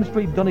on Main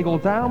Street, Donegal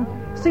Town,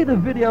 see the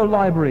video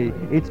library.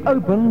 It's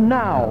open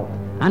now.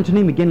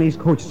 Anthony McGinley's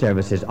coach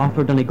services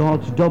offer Donegal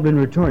to Dublin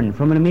return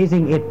from an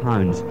amazing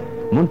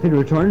 £8. Monthly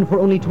return for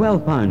only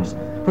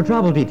 £12. For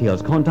travel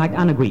details, contact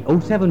Annagui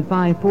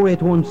 075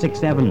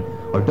 48167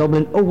 or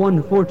Dublin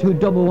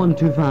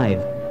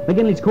 01421125.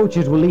 McGinley's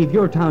coaches will leave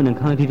your town in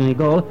County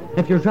Donegal.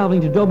 If you're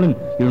travelling to Dublin,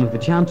 you'll have the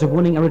chance of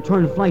winning a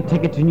return flight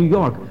ticket to New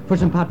York for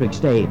St. Patrick's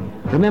Day.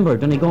 Remember,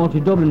 Donegal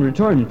to Dublin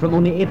return from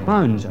only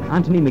 £8.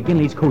 Anthony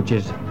McGinley's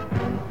coaches.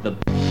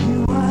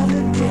 You are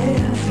the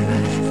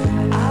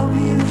desert, I'll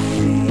be the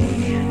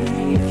sea.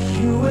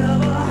 If you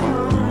ever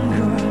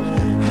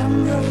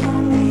hunger for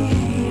me.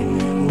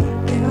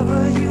 Whatever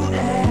you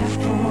ask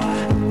for,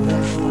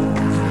 that's what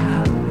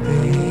I'll be.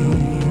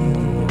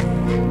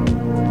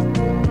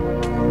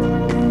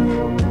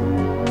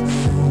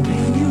 So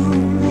when you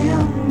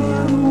remember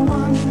the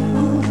ones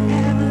who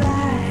have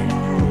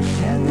lied,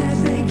 said that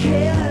they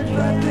cared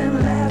but then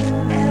laughed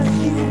as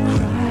you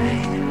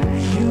cried.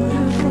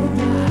 Beautiful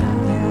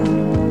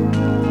darling,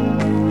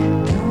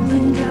 don't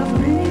think of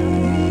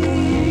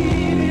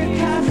me,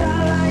 because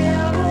all I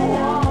ever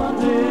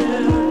wanted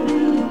it's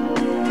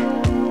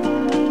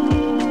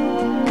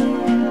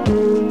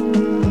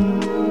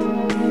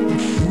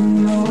in your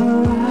eyes,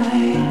 baby,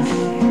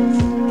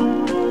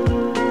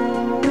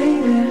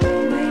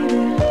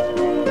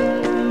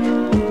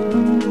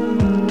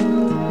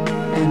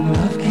 and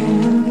love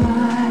can't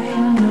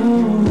lie, no.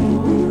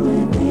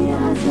 With the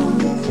eyes on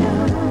the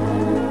time,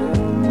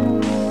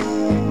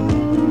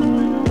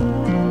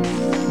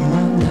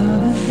 my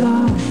love is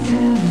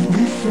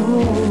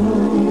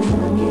always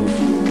telling me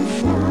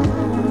so.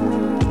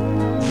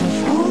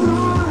 Just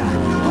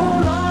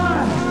hold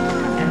on,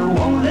 and I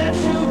won't let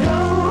you go,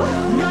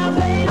 my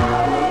baby.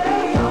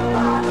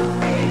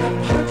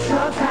 Put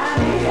your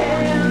tiny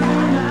hand in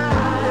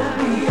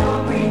mine,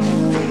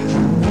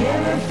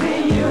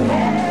 everything you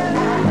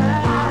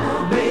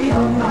have,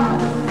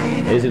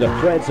 baby. Is it a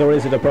threat or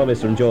is it a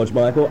promise from George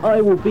Michael?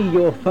 I will be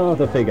your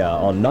father figure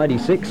on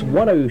 96,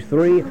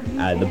 103,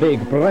 and the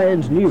big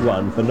brand new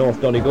one for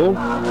North Donegal.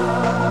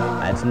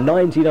 That's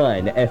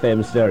 99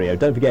 FM stereo.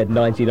 Don't forget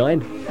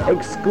 99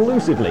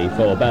 exclusively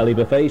for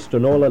Ballybuffet,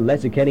 Stranorla,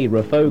 Letterkenny,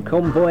 Rafo,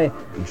 Convoy,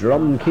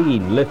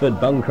 Drumkeen, Lifford,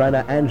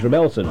 Buncrana and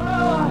Ramelton.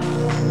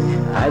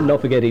 And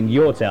not forgetting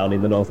your town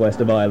in the northwest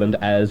of Ireland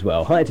as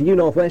well. Hi to you,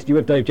 Northwest. You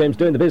have Dave James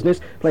doing the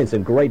business, playing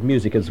some great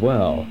music as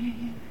well.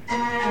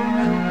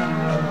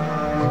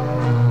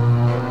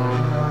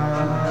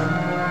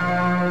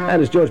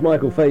 And as George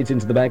Michael fades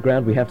into the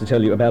background, we have to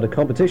tell you about a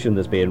competition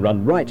that's being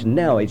run right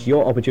now. It's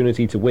your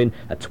opportunity to win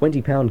a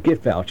 £20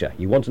 gift voucher.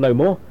 You want to know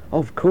more?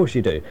 Of course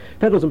you do.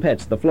 Pedals and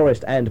Pets, the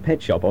florist and pet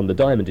shop on the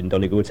Diamond in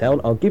Donegal Town,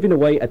 are giving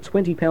away a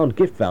 £20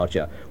 gift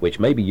voucher, which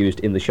may be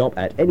used in the shop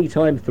at any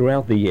time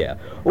throughout the year.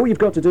 All you've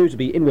got to do to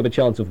be in with a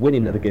chance of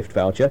winning the gift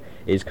voucher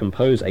is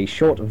compose a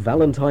short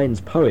Valentine's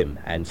poem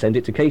and send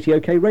it to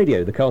KTOK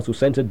Radio, the Castle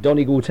Centre,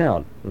 Donegal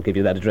Town. I'll give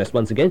you that address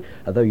once again,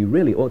 although you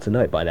really ought to know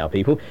it by now,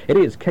 people. It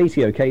is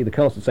KTOK, the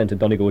Castle Centre,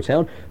 Donegal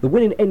Town. The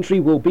winning entry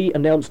will be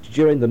announced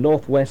during the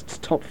Northwest's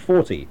Top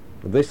 40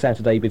 this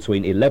Saturday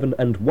between 11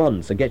 and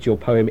 1, so get your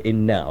poem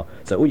in now.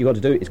 So all you've got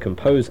to do is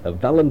compose a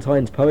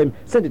Valentine's poem,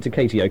 send it to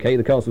KTOK,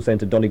 the Castle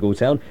Centre, Donegal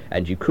Town,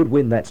 and you could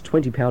win that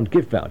 £20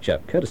 gift voucher,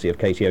 courtesy of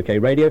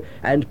KTOK Radio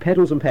and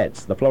Pedals and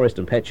Pets, the florist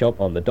and pet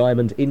shop on the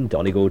Diamond in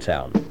Donegal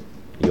Town.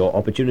 Your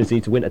opportunity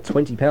to win a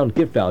 £20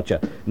 gift voucher,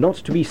 not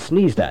to be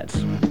sneezed at.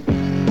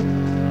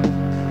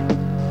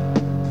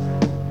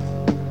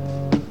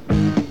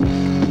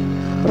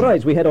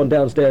 Right, we head on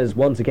downstairs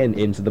once again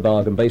into the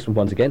bargain basement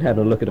once again,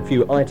 having a look at a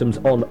few items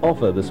on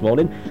offer this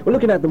morning. We're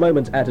looking at the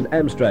moment at an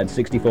Amstrad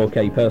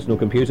 64K personal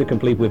computer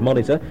complete with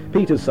monitor.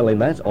 Peter's selling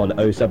that on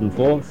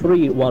 074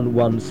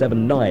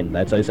 31179.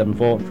 That's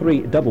 074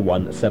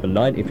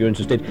 31179 if you're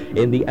interested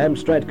in the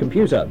Amstrad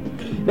computer.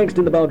 Next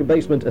in the bargain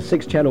basement, a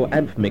 6-channel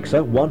amp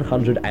mixer,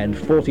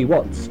 140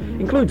 watts.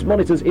 Includes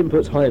monitors,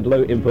 inputs, high and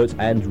low inputs,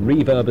 and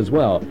reverb as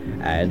well.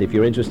 And if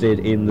you're interested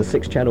in the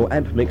 6-channel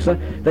amp mixer,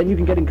 then you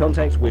can get in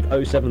contact with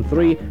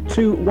 073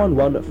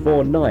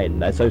 21149.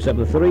 That's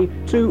 073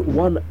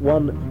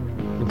 211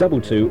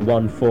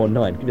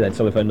 22149. Give me that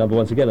telephone number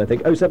once again, I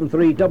think.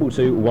 073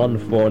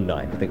 22149.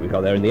 I think we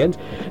got there in the end.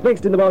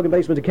 Next in the bargain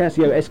basement, a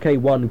Casio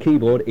SK1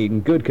 keyboard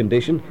in good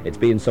condition. It's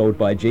being sold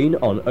by Jean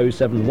on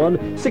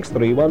 071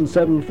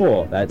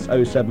 63174. That's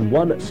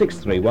 071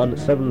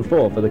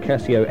 63174 for the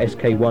Casio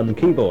SK1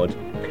 keyboard.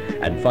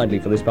 And finally,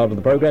 for this part of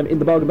the programme, in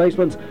the bargain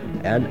basement,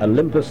 an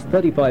Olympus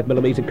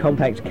 35mm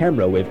compact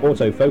camera with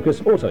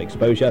autofocus, auto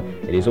exposure.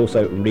 It is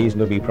also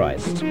reasonably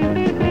priced.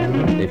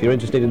 If you're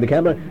interested in the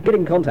camera, get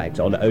in contact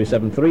on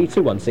 073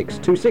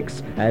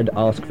 21626 and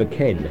ask for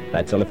Ken.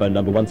 That telephone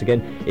number once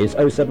again is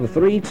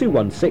 073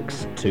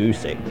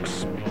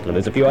 21626. And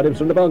there's a few items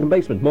from the bargain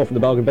basement. More from the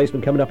bargain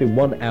basement coming up in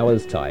 1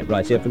 hour's time.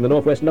 Right here from the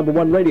Northwest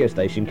 #1 radio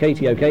station,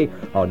 KTOK,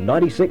 on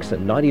 96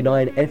 and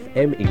 99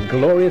 FM in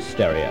glorious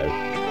stereo.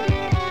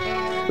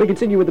 We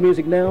continue with the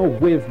music now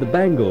with the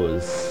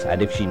Bangles,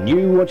 and If She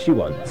Knew What She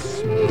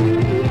Wants.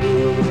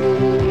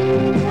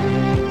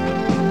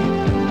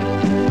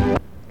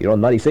 You're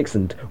on 96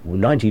 and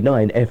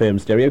 99 FM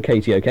stereo,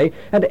 KTOK.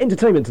 And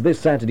entertainment this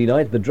Saturday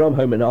night, the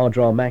Drumholm and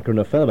Ardra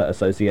Macron Firma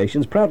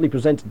Associations proudly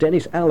present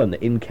Dennis Allen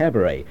in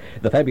Cabaret.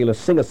 The fabulous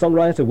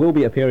singer-songwriter will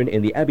be appearing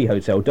in the Abbey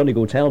Hotel,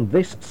 Donegal Town,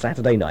 this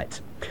Saturday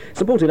night.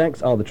 Supporting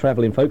acts are the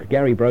Travelling Folk,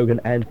 Gary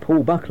Brogan and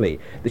Paul Buckley.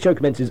 The show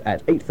commences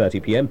at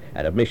 8:30pm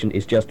and admission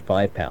is just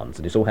 £5.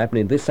 And it's all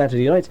happening this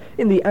Saturday night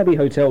in the Abbey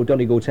Hotel,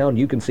 Donegal Town.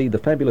 You can see the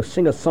fabulous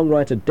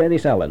singer-songwriter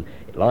Dennis Allen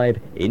live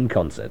in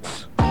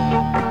concert.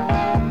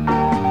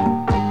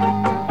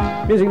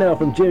 Music now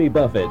from Jimmy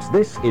Buffett.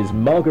 This is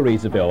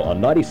Margaritaville on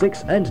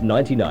 96 and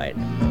 99.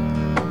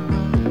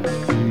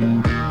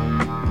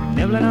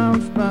 Nibbling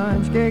on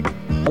sponge cake.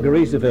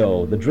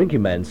 Margaritaville, the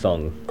Drinking Man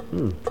song.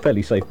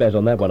 Fairly safe bet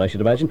on that one, I should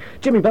imagine.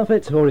 Jimmy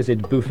Buffett, or is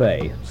it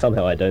Buffet?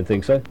 Somehow I don't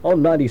think so.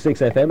 On 96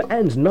 FM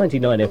and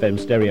 99 FM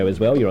stereo as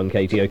well. You're on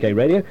KTOK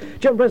Radio.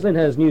 John Breslin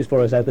has news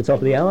for us at the top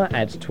of the hour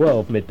at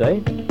 12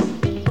 midday.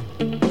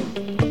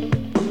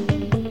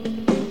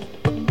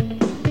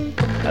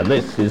 And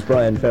this is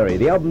Brian Ferry.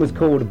 The album was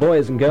called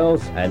Boys and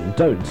Girls and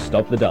Don't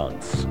Stop the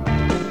Dance.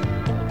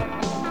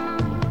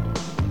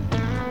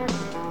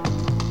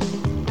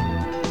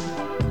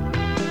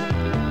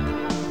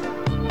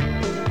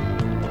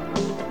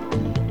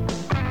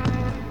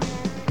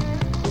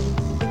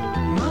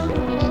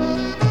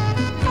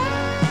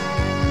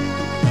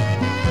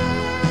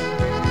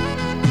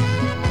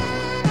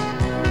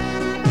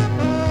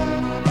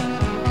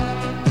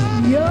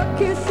 Your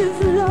kiss is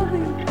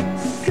loving,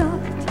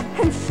 soft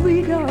and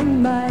sweet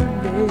on my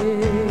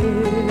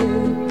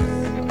lips.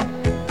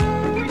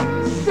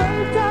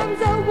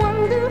 Sometimes I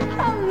wonder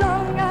how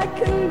long I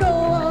can go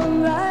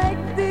on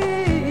like this.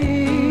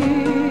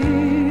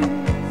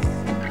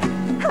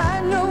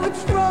 I know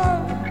it's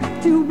wrong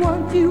to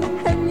want you,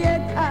 and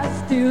yet I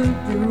still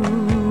do.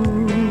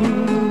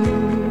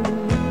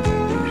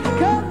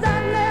 'Cause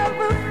I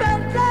never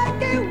felt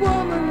like a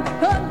woman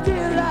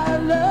until I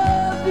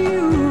loved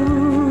you.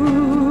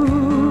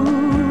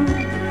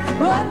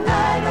 One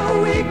night a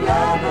week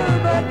lover,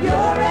 but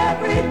you're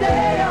every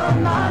day on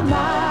my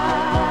mind.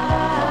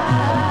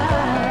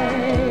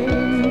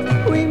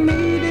 We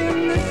meet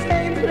in the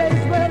same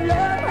place where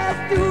love has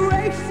to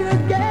race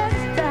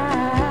against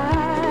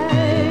time.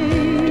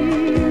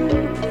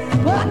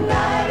 One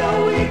night a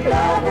week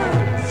lover,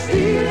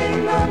 stealing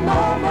the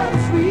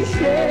moments we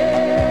share.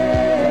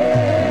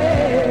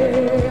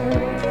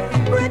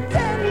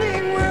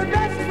 Pretending we're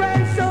best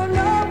friends so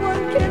no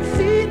one can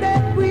see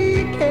that we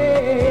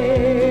care.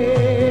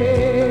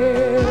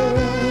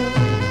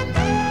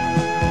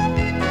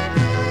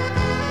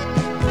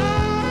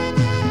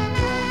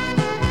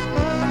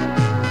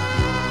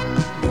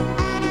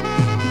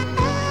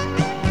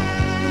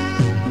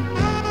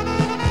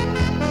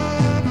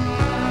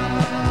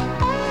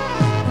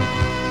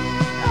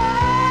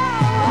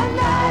 One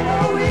night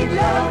a week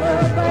lover,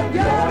 but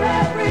you're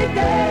every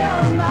day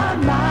on my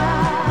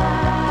mind.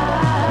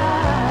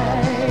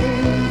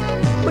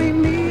 We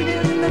meet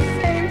in the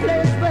same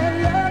place where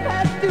love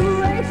has to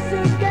race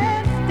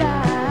against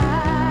time.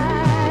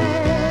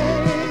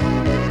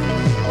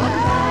 One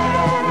night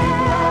a week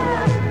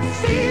lover,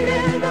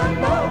 stealing the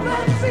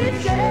moments we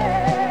share.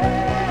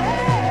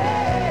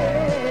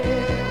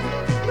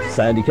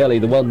 Sandy Kelly,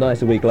 the One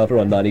Night a Week lover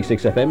on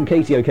 96 FM,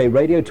 KTOK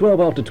Radio, 12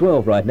 after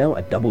 12 right now.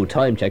 A double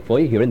time check for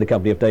you. You're in the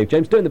company of Dave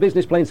James, doing the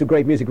business, playing some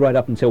great music right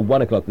up until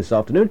 1 o'clock this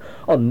afternoon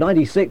on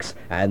 96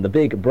 and the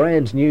big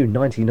brand new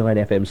 99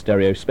 FM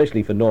stereo,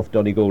 especially for North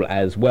Donegal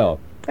as well.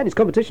 And it's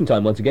competition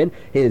time once again.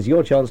 Here's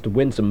your chance to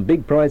win some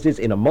big prizes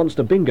in a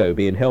monster bingo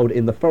being held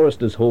in the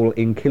Foresters Hall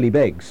in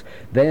Killybegs.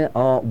 There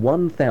are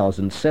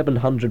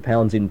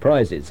 £1,700 in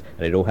prizes,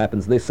 and it all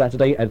happens this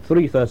Saturday at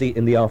 3:30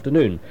 in the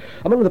afternoon.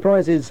 Among the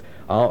prizes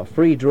are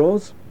free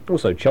draws,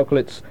 also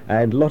chocolates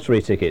and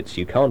lottery tickets.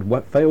 You can't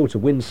fail to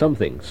win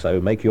something, so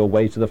make your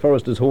way to the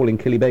Foresters Hall in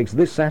Killybegs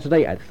this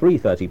Saturday at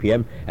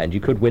 3:30pm, and you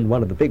could win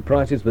one of the big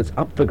prizes that's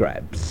up for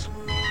grabs.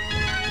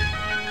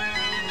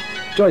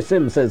 Joyce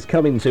Sims says,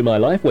 "Come into my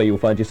life where you'll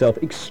find yourself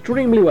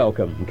extremely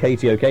welcome."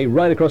 KTOK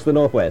right across the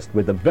northwest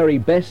with the very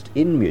best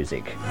in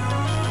music.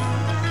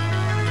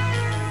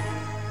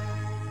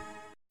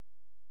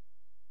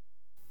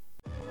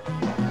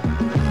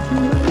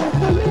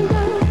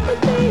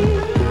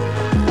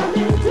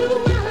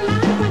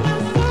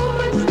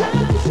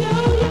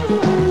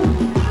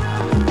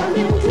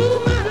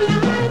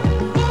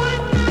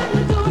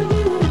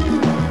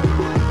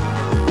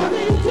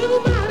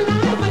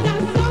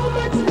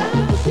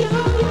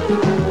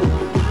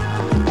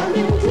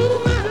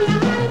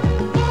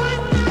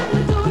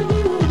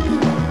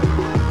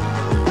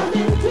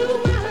 Into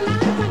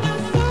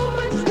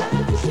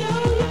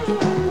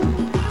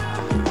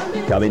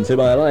Come into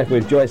my life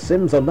with Joyce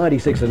Sims on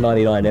 96 and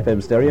 99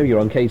 FM stereo. You're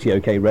on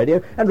KTOK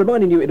radio, and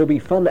reminding you it'll be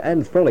fun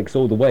and frolics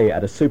all the way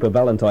at a Super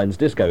Valentine's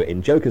Disco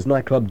in Joker's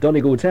nightclub,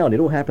 Donegal Town. It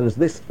all happens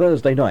this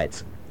Thursday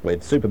night,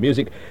 with super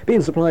music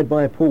being supplied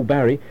by Paul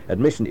Barry.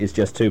 Admission is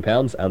just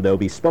 £2, and there'll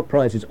be spot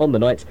prizes on the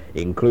night,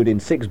 including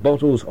 6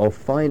 bottles of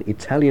fine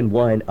Italian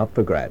wine up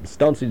for grabs.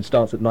 Dancing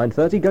starts at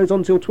 9:30, goes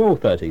on till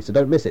 12:30, so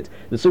don't miss it.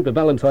 The Super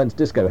Valentine's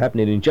Disco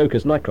happening in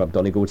Joker's nightclub,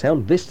 Donegal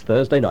Town, this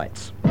Thursday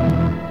night.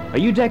 Are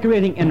you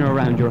decorating in or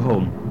around your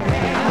home?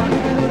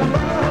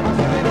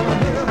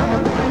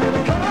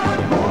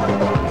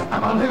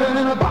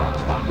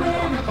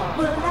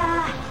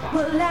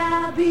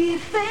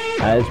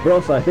 As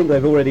Bros, I think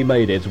they've already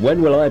made it.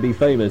 When Will I Be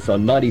Famous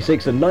on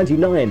 96 and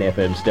 99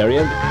 FM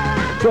stereo.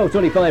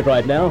 12:25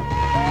 right now.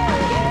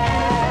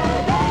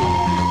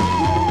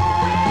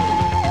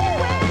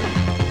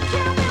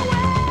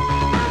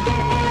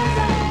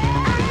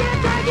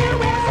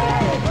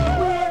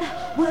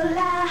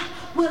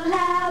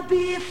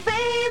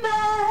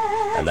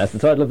 And that's the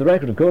title of the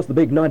record, of course, the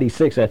big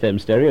 96 FM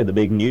stereo, the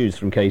big news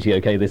from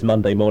KTOK this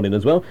Monday morning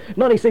as well.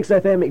 96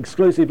 FM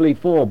exclusively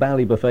for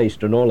Ballybuffet,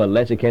 Stranora,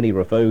 Letterkenny,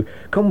 Rafo,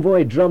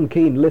 Convoy,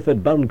 Drumkeen,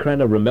 Lifford,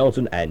 Buncrana,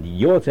 Ramelton and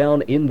your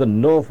town in the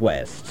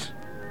northwest.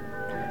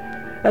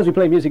 As we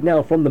play music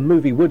now from the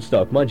movie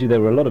Woodstock, mind you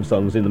there were a lot of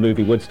songs in the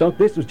movie Woodstock,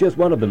 this was just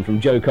one of them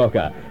from Joe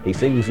Cocker. He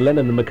sings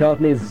Lennon and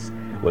McCartney's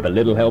With a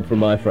Little Help from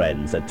My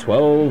Friends at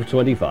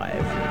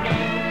 12:25.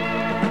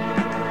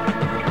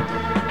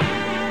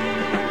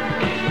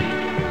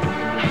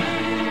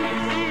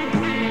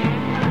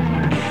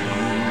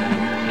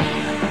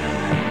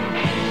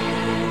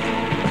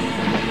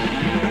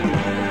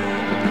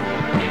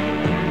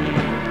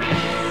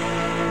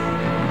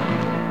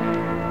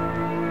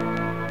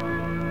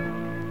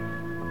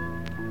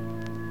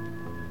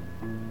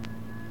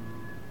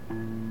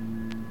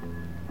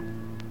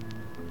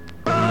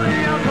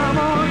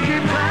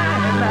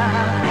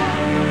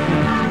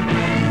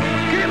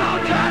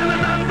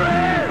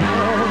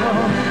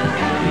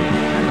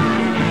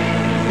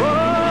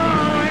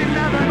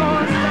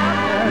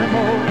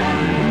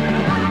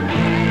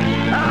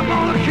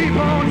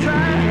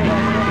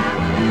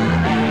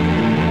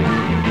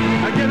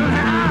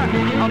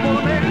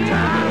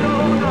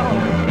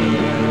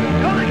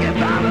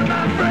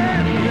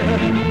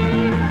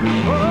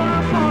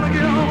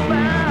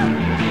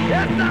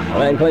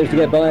 Man claims to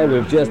get by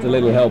with just a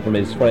little help from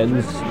his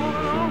friends,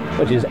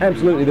 which is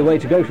absolutely the way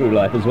to go through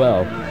life as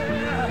well.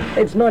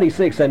 It's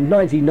 96 and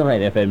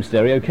 99 FM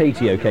stereo,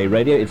 KTOK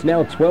radio. It's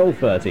now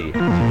 12:30.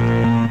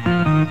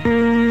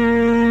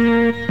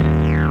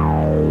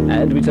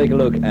 And we take a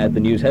look at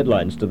the news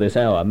headlines to this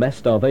hour. Mass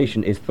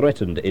starvation is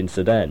threatened in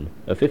Sudan.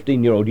 A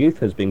 15-year-old youth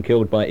has been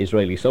killed by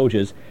Israeli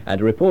soldiers,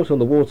 and a report on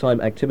the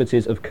wartime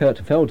activities of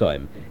Kurt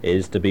Feldheim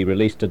is to be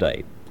released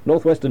today.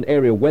 Northwestern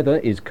area weather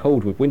is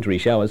cold with wintry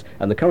showers,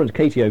 and the current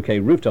KTOK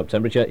rooftop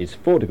temperature is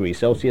 4 degrees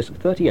Celsius,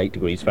 38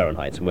 degrees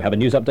Fahrenheit. And we'll have a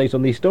news update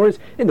on these stories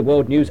in the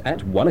World News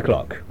at 1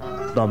 o'clock.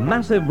 The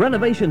massive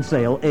renovation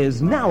sale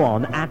is now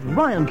on at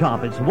Ryan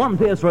Carpets, 1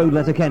 Pierce Road,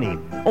 Letterkenny.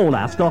 All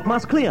our stock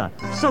must clear,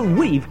 so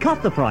we've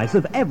cut the price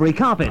of every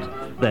carpet.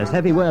 There's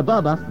heavyware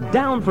Berber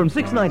down from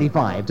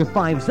 $6.95 to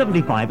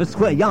 $5.75 a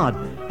square yard.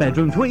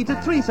 Bedroom tweed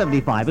at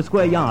 $3.75 a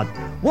square yard.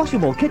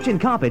 Washable kitchen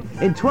carpet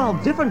in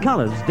 12 different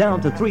colours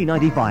down to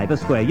 $3.95 a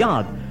square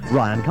yard.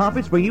 Ryan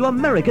Carpets bring you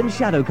American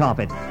shadow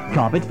carpet,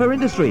 carpet for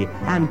industry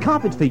and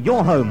carpet for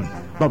your home.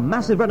 The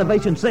massive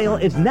renovation sale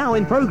is now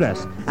in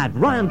progress at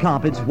Ryan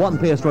Carpets, 1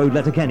 Pierce Road,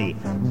 Letterkenny.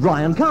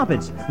 Ryan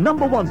Carpets,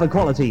 #1 for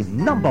quality,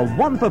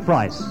 #1 for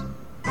price.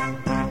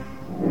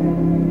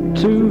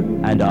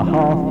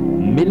 £2.5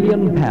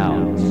 million.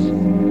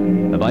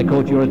 Have I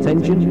caught your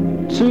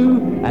attention?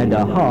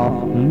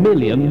 £2.5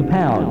 million.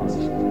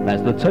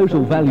 That's the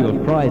total value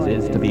of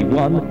prizes to be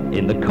won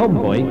in the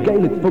Convoy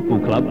Gaelic Football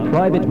Club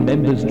private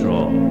members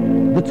draw.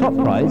 The top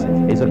prize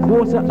is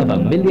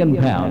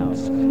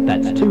 £250,000.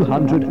 That's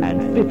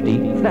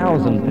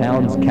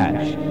 £250,000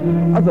 cash.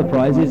 Other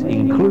prizes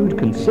include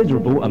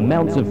considerable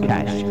amounts of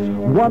cash.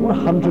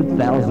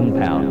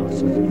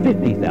 £100,000,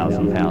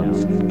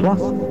 £50,000,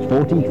 plus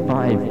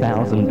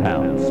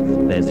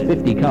 £45,000. There's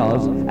 50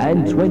 cars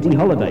and 20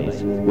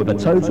 holidays, with a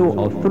total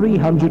of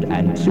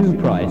 302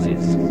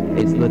 prizes.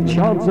 It's the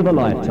chance of a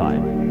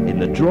lifetime in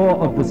the draw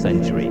of the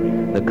century.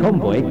 The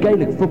Convoy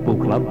Gaelic Football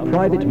Club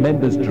private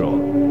members draw.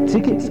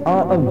 Tickets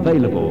are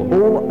available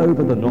all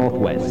over the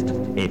Northwest.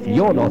 If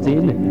you're not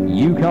in,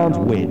 you can't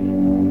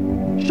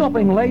win.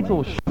 Shopping late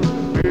or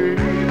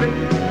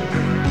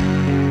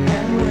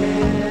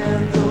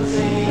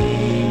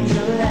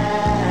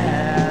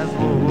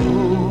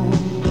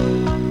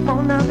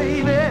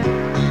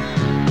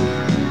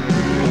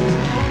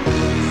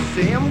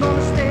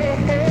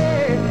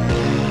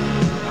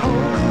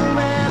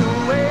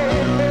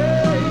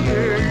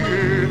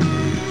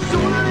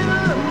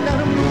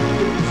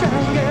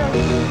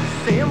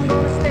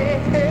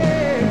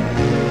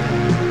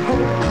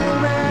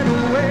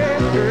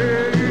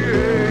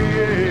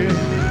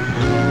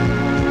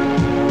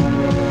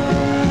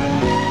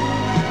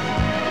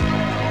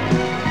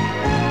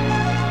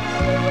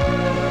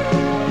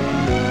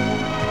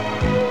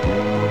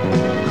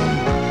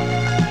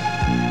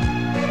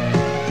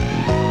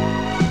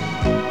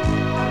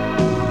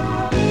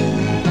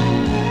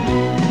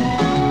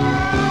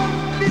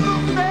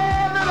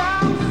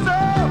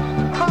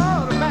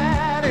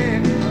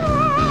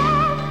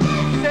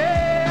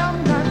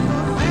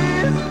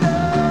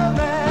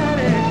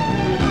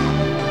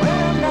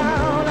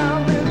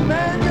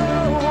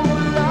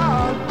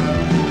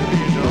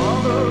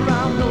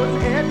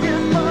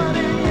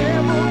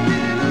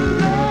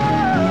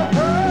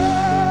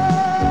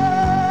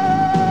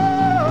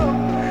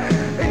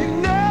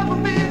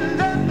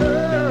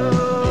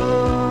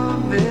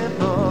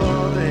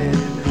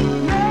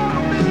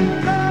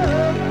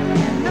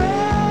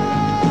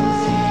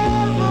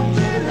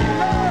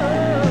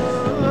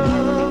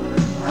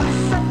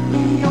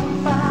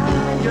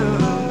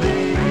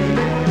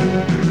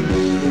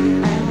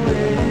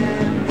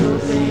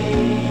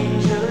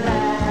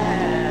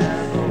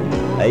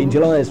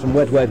July's from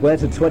Wet, Wet,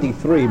 Wet at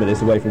 23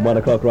 minutes away from 1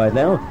 o'clock right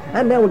now.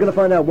 And now we're going to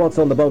find out what's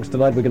on the box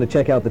tonight. We're going to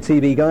check out the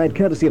TV guide,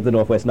 courtesy of the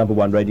Northwest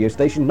 #1 radio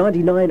station,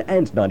 99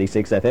 and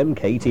 96 FM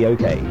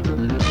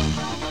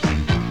KTOK.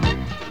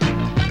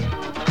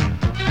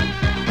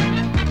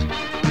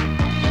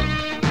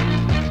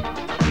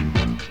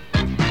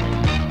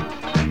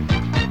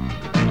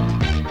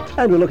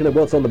 And we're looking at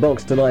what's on the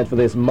box tonight for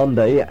this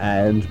Monday,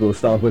 and we'll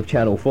start with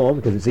Channel 4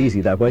 because it's easy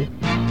that way.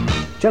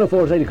 Channel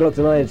 4 at 8 o'clock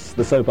tonight,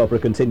 the soap opera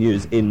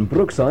continues in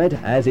Brookside,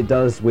 as it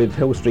does with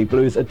Hill Street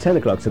Blues at 10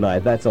 o'clock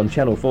tonight. That's on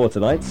Channel 4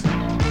 tonight.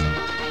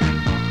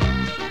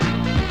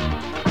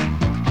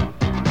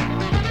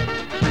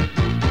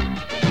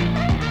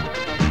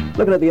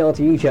 Looking at the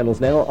RTE channels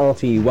now,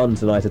 RTE1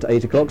 tonight at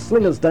 8 o'clock,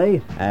 Slinger's Day,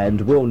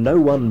 and Will No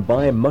One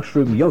Buy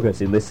Mushroom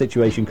Yogurt in this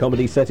situation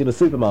comedy set in a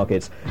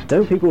supermarket?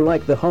 Don't people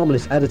like the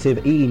harmless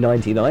additive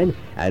E99?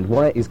 And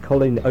why is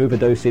Colin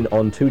overdosing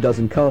on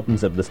 24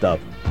 cartons of the stuff?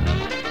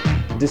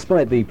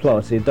 Despite the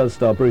plot, it does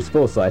star Bruce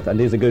Forsyth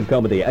and is a good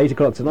comedy. 8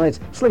 o'clock tonight,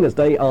 Slinger's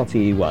Day,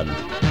 RTE1.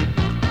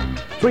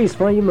 Freeze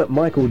Frame,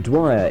 Michael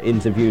Dwyer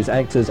interviews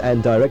actors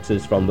and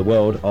directors from the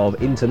world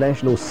of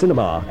international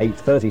cinema,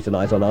 8:30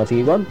 tonight on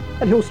RTE1.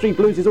 And Hill Street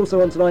Blues is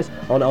also on tonight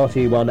on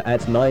RTE1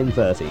 at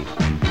 9:30.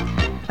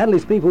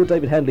 Handley's People,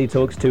 David Handley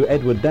talks to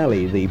Edward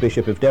Daly, the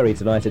Bishop of Derry,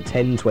 tonight at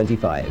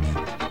 10:25.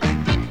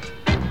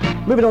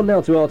 Moving on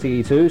now to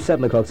RTE2,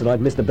 7 o'clock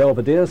tonight, Mr.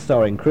 Belvedere,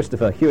 starring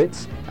Christopher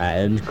Hewitt,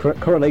 and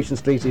Coronation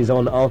Street is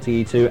on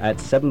RTE2 at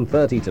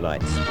 7:30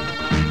 tonight.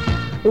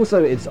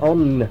 Also, it's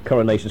on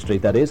Coronation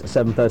Street, that is,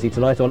 7:30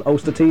 tonight on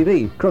Ulster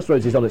TV.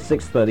 Crossroads is on at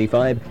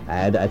 6:35,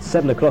 and at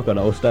 7 o'clock on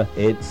Ulster,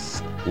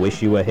 it's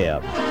Wish You Were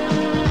Here.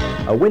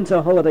 A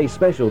winter holiday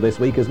special this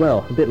week as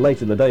well. A bit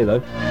late in the day,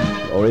 though.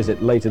 Or is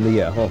it late in the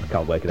year? Oh, I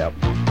can't work it out.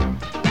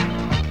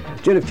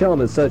 Judith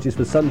Chalmers searches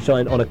for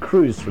sunshine on a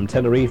cruise from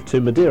Tenerife to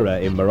Madeira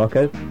in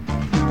Morocco.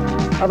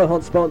 Other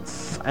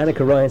hotspots,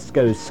 Annika Rice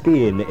goes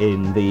skiing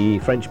in the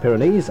French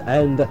Pyrenees,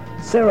 and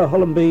Sarah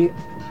Hollenby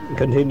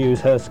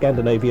continues her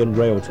Scandinavian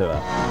rail tour.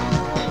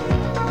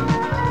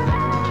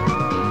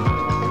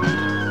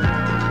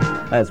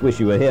 As Wish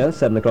You Were Here,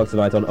 7 o'clock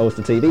tonight on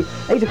Ulster TV.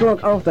 8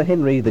 o'clock After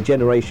Henry, the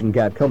Generation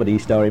Gap comedy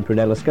starring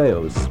Prunella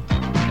Scales.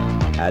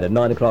 And at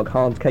 9 o'clock,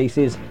 Hard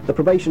Cases, the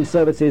Probation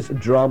Services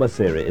drama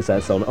series.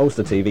 That's on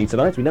Ulster TV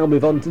tonight. We now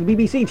move on to the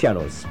BBC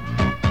channels.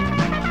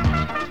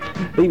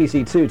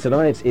 BBC Two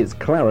tonight is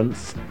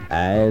Clarence,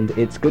 and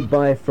it's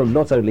goodbye from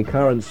not only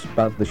Clarence,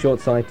 but the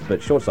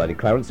short-sighted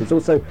Clarence. It's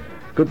also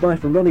goodbye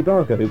from Ronnie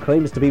Barker, who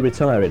claims to be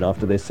retiring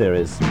after this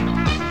series.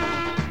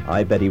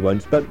 I bet he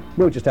won't, but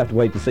we'll just have to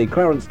wait to see.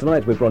 Clarence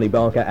tonight with Ronnie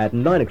Barker at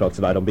 9 o'clock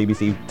tonight on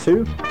BBC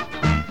Two.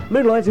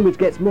 Moonlighting, which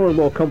gets more and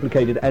more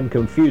complicated and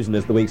confusing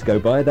as the weeks go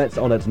by. That's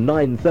on at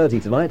 9:30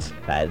 tonight.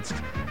 That's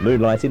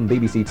Moonlighting,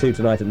 BBC Two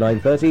tonight at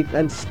 9:30.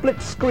 And Split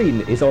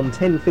Screen is on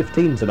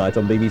 10:15 tonight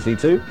on BBC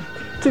Two.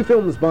 Two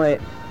films by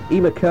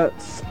Emma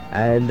Kurtz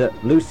and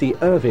Lucy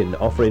Irvin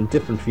offering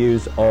different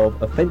views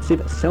of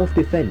offensive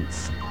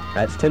self-defence.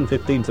 That's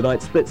 10:15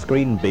 tonight, Split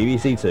Screen,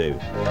 BBC Two.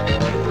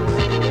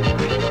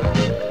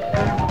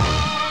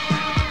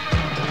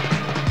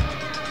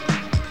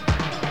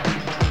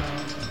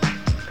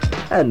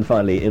 And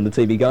finally, in the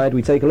TV guide,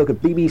 we take a look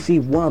at BBC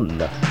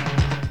One.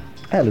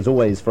 And as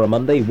always, for a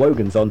Monday,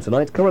 Wogan's on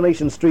tonight.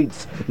 Coronation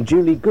Street's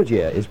Julie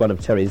Goodyear is one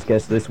of Terry's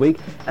guests this week,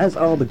 as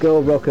are the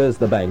Girl Rockers,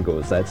 the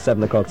Bangles. At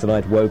 7 o'clock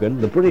tonight, Wogan.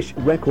 The British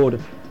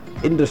Record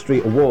Industry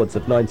Awards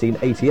of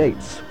 1988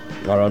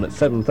 are on at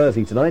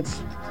 7:30 tonight.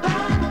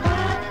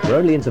 We're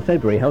only into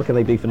February. How can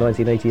they be for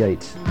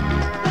 1988?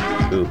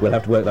 Ooh, we'll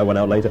have to work that one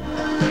out later.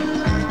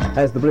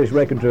 As the British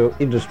Record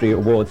Industry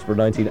Awards for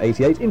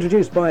 1988,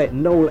 introduced by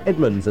Noel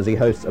Edmonds as he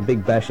hosts a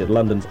big bash at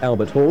London's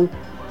Albert Hall.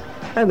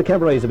 And the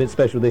cabaret is a bit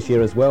special this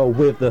year as well,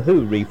 with The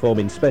Who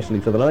reforming specially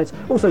for the night.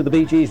 Also the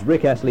Bee Gees,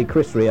 Rick Astley,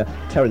 Chris Rea,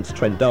 Terence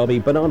Trent D'Arby,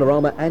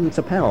 Bananarama and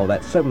Tapao.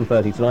 That's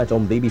 7:30 tonight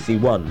on BBC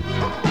One.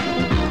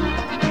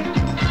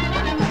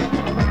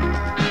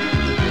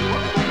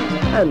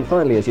 And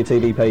finally, as your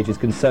TV page is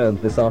concerned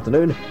this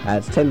afternoon,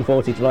 at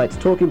 10:40 tonight,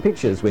 Talking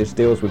Pictures, which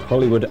deals with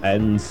Hollywood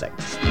and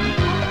sex.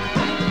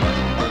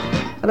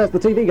 And that's the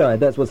TV guide.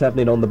 That's what's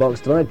happening on the box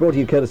tonight. Brought to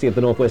you courtesy of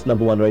the Northwest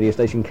 #1 radio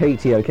station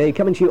KTOK,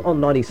 coming to you on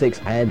 96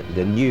 and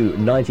the new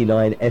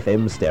 99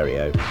 FM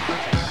stereo.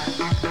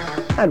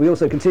 And we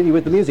also continue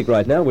with the music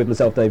right now with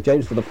myself, Dave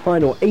James, for the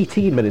final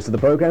 18 minutes of the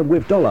programme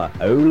with Dollar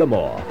O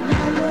L'Amour.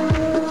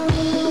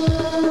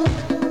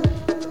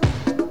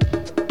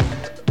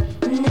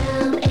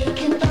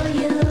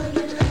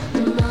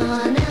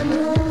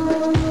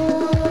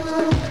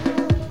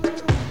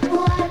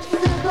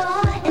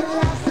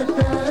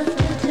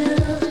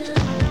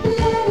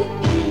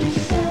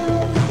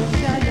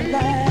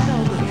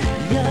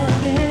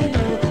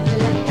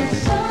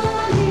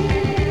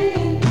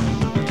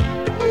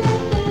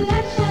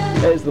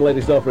 There's the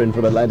latest offering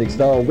from Atlantic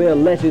Star. We're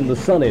letting the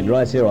sun in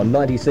right here on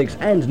 96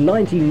 and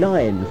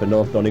 99 for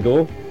North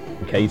Donegal.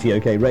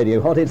 KTOK Radio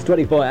Hot Hits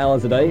 24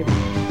 hours a day.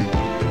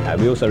 And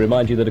we also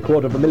remind you that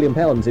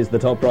 £250,000 is the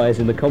top prize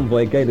in the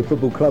Convoy Gaelic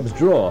Football Club's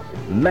draw.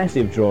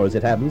 Massive draw as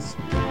it happens.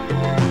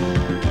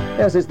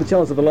 Yes, it's the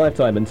chance of a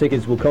lifetime, and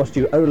tickets will cost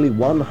you only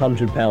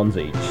 £100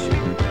 each.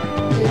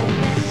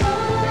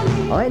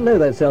 I know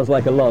that sounds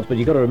like a lot, but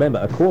you've got to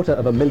remember,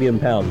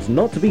 £250,000,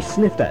 not to be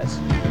sniffed at.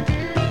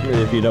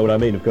 If you know what I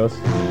mean, of course.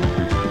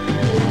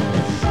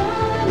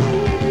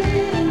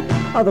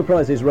 Other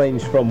prizes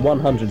range from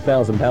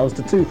 £100,000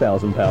 to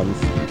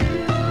 £2,000.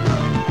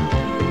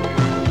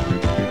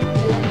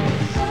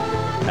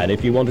 And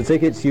if you want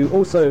tickets, you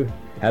also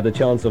have the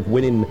chance of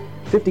winning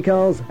 50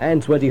 cars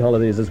and 20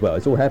 holidays as well.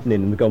 It's all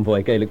happening in the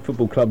Convoy Gaelic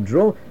Football Club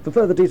draw. For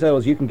further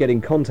details, you can get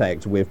in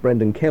contact with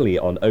Brendan Kelly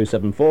on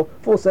 074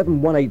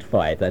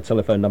 47185. That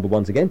telephone number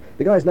once again.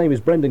 The guy's name is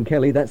Brendan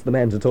Kelly. That's the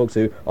man to talk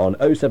to on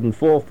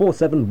 074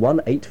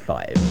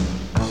 47185.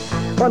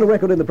 Final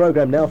record in the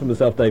programme now from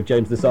myself, Dave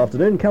James, this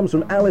afternoon comes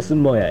from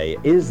Alison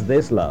Moyet. Is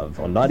This Love?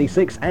 On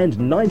 96 and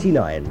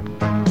 99.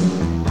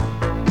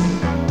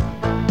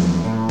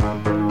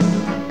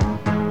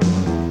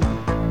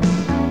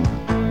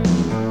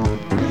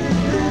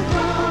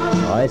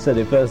 I said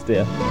it first,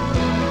 dear.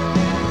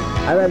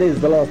 And that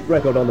is the last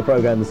record on the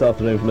programme this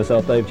afternoon from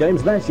myself, Dave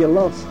James. That's your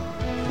lot.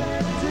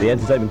 The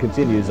entertainment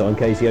continues on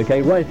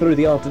KTOK right through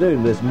the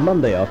afternoon, this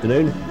Monday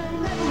afternoon.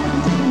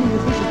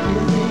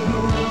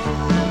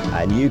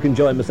 And you can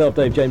join myself,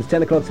 Dave James,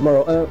 10 o'clock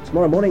tomorrow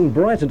morning,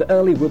 bright and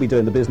early. We'll be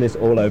doing the business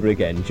all over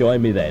again.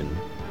 Join me then.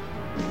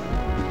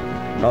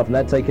 Apart from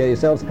that, take care of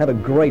yourselves. Have a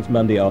great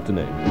Monday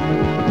afternoon.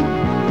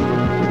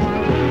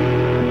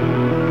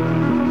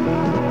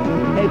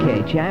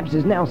 Okay, chaps,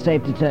 it's now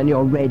safe to turn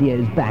your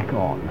radios back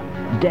on.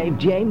 Dave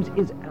James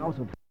is out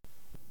of...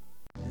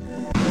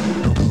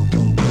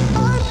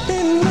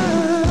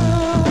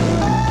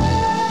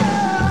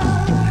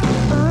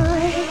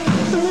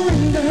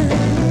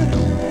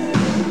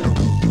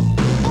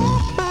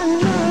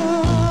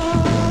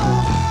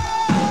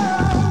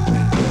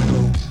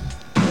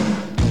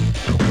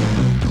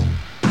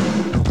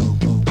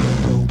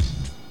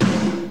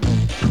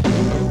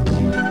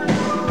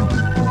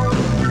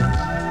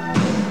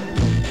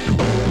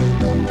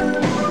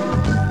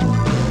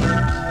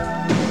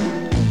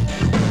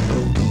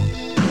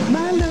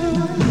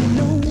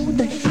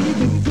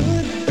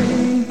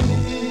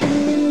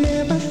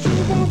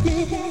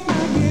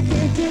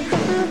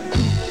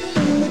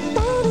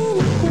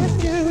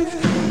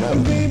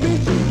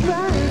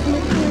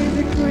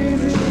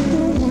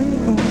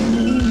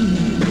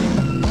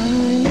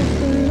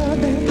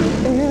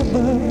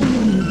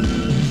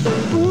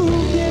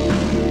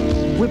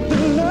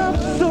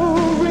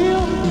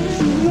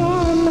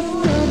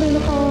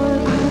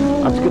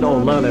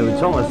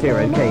 Thomas here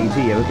at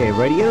KTOK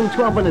Radio,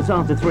 12 minutes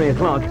after 3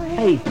 o'clock.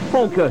 Hey,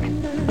 Paul Cook,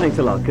 thanks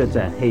a lot. Good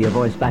to hear your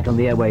voice back on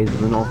the airways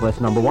of the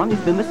Northwest number one. He's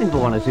been missing for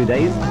 1 or 2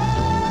 days.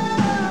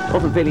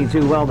 Wasn't feeling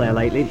too well there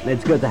lately.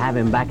 It's good to have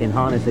him back in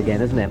harness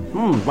again, isn't it?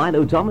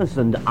 Lino Thomas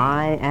and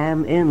I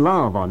Am in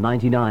Love on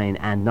 99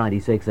 and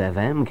 96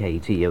 FM,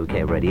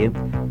 KTOK Radio.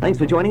 Thanks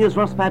for joining us.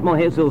 Ross Padmore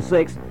here till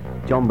 6.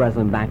 John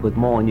Breslin back with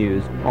more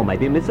news, or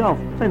maybe myself.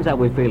 Depends how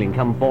we're feeling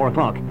come 4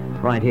 o'clock.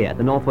 Right here at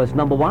the Northwest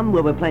number one,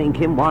 where we're playing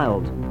Kim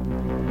Wilde.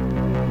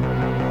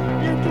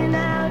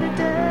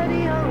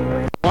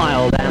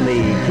 Wild and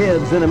the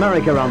Kids in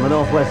America on the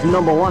Northwest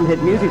number one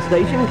hit music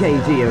station,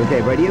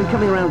 KTOK Radio.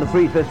 Coming around to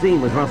 3:15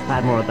 with Ross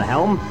Padmore at the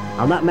helm.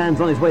 And that man's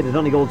on his way to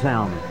Donegal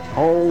Town.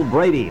 Old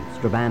Brady,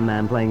 Strabane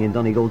Man playing in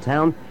Donegal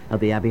Town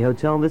at the Abbey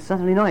Hotel this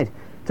Saturday night.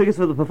 Tickets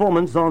for the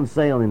performance on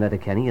sale in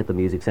Letterkenny at the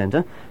Music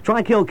Centre.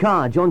 Try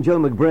Kilcar, John Joe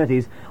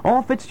McBurty's,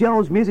 or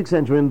Fitzgerald's Music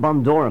Centre in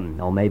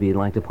Bundoran. Or maybe you'd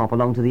like to pop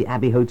along to the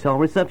Abbey Hotel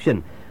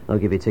reception. They'll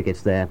give you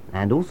tickets there.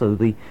 And also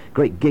the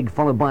great gig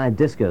followed by a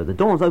disco. The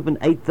doors open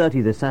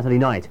 8:30 this Saturday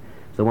night.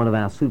 So one of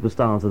our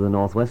superstars of the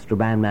Northwest,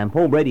 Strabane Man,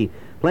 Paul Brady,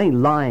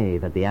 playing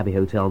live at the Abbey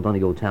Hotel,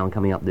 Donegal Town,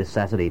 coming up this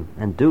Saturday.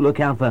 And do look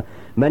out for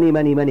many,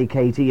 many, many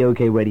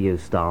KTOK radio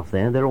staff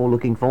there. They're all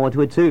looking forward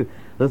to it too.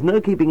 There's no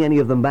keeping any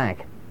of them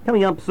back.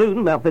 Coming up soon,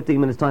 about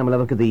 15 minutes' time, we'll have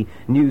a look at the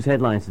news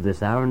headlines of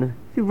this hour, and if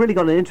you've really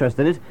got an interest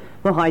in it,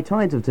 the high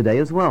tides of today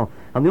as well.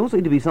 And they also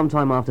need to be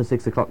sometime after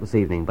 6 o'clock this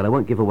evening, but I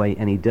won't give away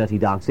any dirty,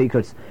 dark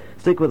secrets.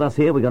 Stick with us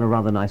here, we've got a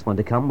rather nice one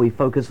to come. We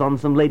focus on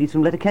some ladies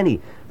from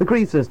Letterkenny, the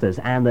Creed Sisters,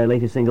 and their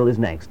latest single is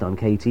next on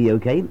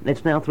KTOK.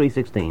 It's now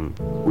 3:16.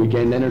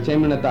 Weekend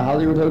entertainment at the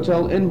Hollywood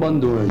Hotel in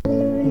Bundoran.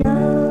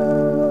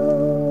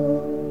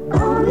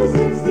 Only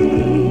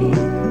 16,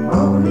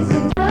 only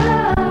 16.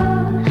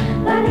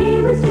 But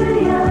he was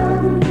too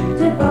young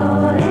to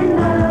fall in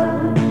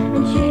love,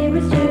 and she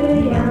was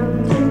too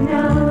young to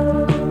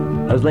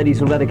know. Those ladies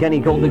from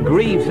Letterkenny called the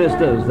Grieve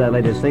Sisters, their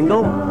latest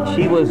single.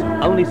 She was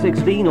only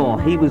 16,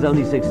 or he was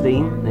only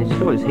 16. It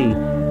sure is he.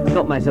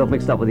 Got myself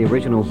mixed up with the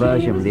original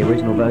version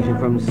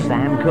from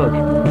Sam Cooke.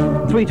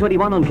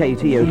 3:21 on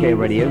KTOK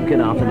Radio. Good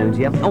afternoon to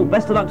you. Oh,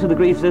 best of luck to the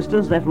Grief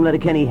Sisters. They're from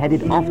Letterkenny,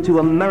 headed off to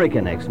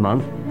America next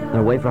month.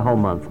 They're away for a whole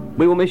month.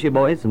 We will miss you,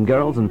 boys and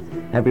girls, and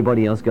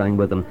everybody else going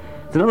with them.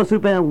 It's another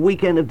super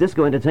weekend of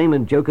disco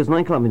entertainment. Joker's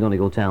nightclub in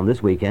Donegal Town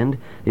this weekend.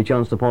 Your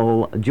chance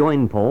to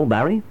join Paul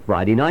Barry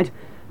Friday night.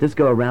 Just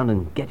go around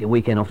and get your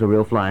weekend off to a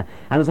real flyer.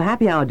 And there's a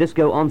happy hour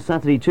disco on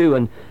Saturday too,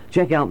 and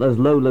check out those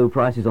low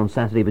prices on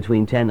Saturday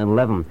between 10 and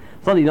 11.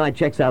 Sunday night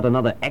checks out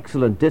another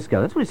excellent disco.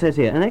 That's what it says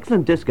here, an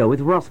excellent disco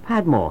with Ross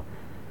Padmore.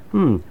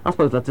 I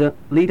suppose that's a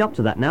lead up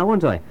to that now,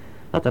 won't I?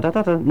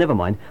 Never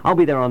mind. I'll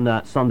be there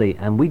on Sunday,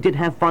 and we did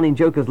have fun in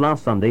Joker's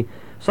last Sunday.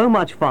 So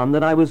much fun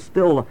that I was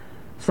still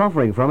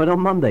suffering from it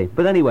on Monday.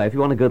 But anyway, if you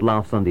want a good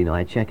laugh Sunday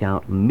night, check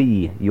out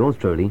me, yours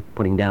truly,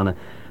 putting down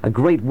a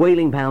great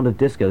wailing pound of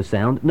disco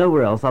sound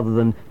nowhere else other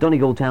than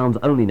Donegal Town's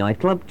only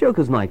nightclub,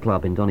 Joker's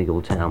nightclub in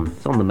Donegal Town.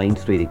 It's on the main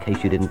street in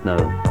case you didn't know.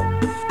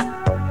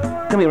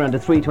 Coming around to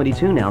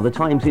 3:22 now. The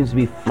time seems to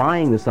be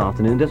flying this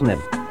afternoon, doesn't it?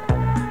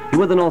 You're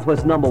with the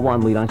Northwest number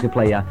one. We like to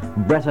play a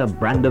better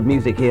brand of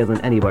music here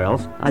than anywhere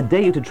else. I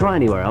dare you to try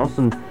anywhere else,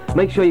 and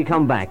make sure you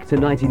come back to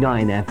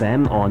 99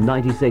 FM or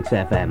 96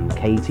 FM,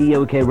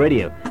 KTOK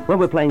Radio, where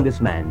we're playing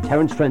this man,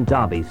 Terence Trent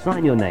D'Arby.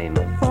 Sign your name.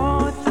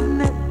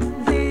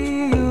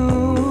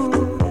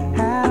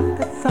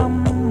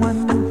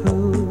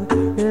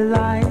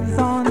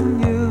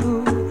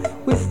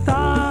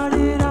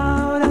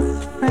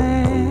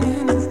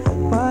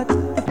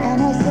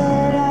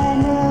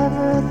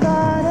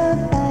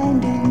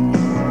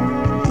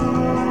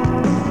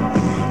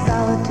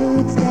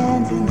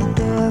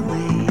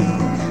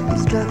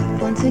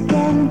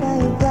 Again by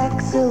her black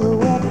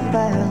silhouette,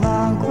 by her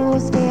long cool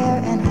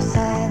stare and her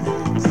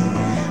silence.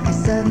 I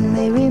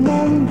suddenly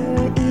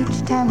remember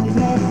each time we've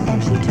met,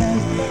 and she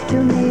turns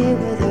to me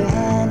with her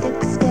hand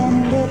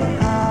extended, a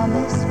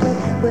promise split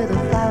with a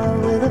flower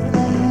with a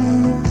flame.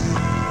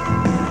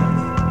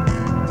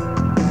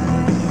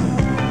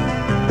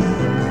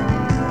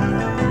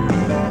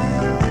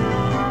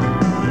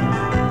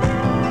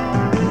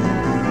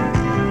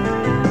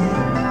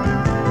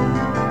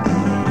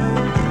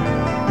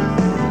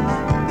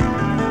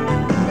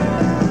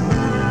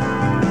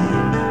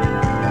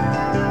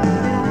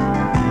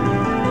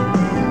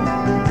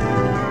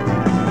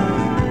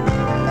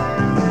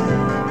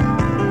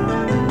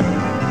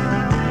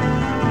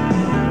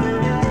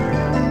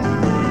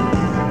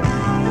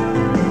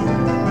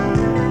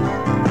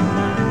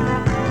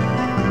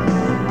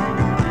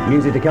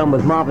 Music to come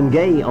with Marvin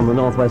Gaye on the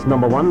Northwest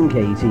number one,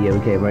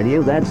 KTOK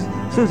Radio. That's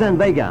Suzanne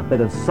Vega,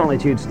 bit of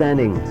Solitude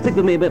Standing. Stick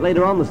with me a bit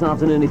later on this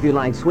afternoon if you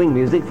like swing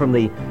music from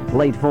the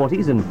late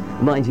 40s and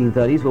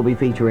 1930s. We'll be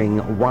featuring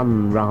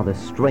one rather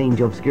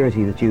strange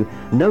obscurity that you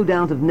no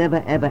doubt have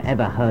never ever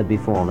heard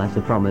before. That's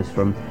a promise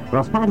from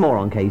Ross Padmore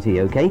on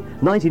KTOK,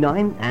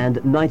 99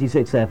 and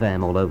 96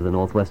 FM all over the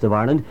northwest of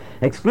Ireland,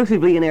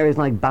 exclusively in areas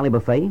like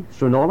Ballybofey,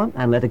 Stranorla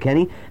and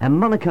Letterkenny,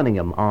 and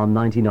Munnacunningham on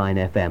 99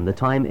 FM. The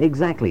time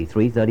exactly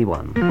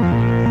 3:31.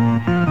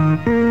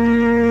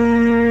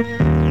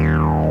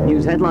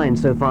 News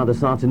headlines so far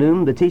this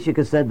afternoon. The Taoiseach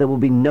has said there will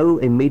be no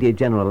immediate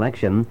general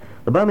election.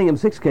 The Birmingham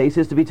 6 case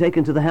is to be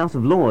taken to the House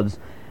of Lords,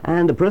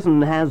 and a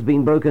prison has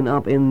been broken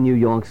up in New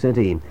York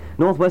City.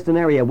 Northwestern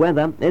area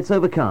weather, it's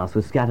overcast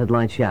with scattered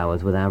light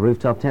showers, with our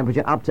rooftop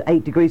temperature up to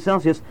 8 degrees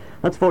Celsius.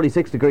 That's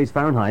 46 degrees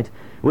Fahrenheit,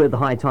 with the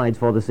high tides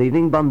for this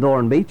evening.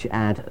 Bundoran Beach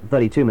at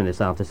 32 minutes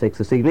after 6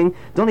 this evening.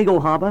 Donegal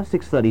Harbour,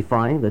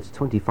 6:35, that's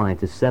 25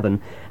 to 7.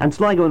 And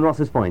Sligo and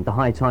Ross's Point, the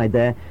high tide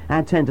there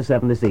at 10 to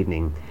 7 this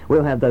evening.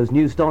 We'll have those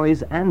news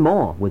stories and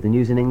more with the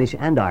news in English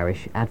and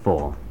Irish at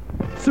 4.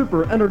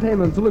 Super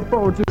entertainment to look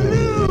forward to.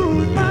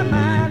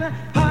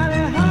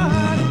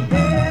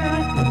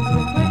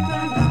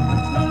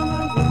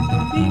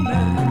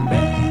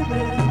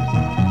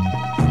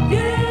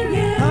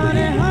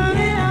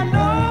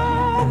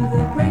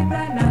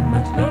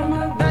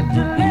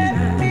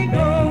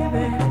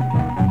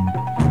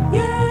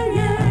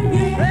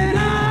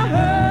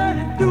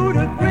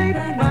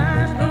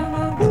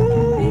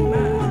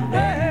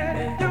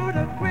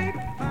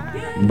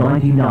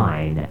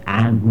 '99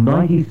 and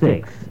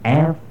 96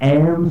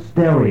 FM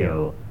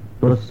stereo,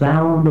 the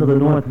sound of the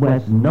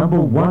Northwest number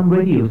one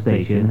radio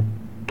station,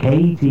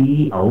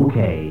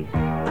 KTOK.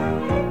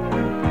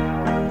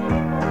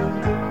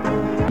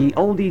 The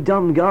oldie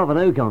Dungarvan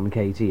Oak on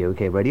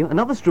KTOK Radio.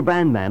 Another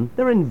Strabane man.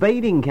 They're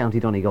invading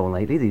County Donegal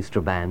lately, these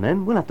Strabane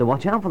men. We'll have to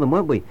watch out for them,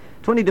 won't we?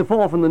 20 to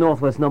 4 from the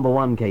Northwest number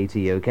one,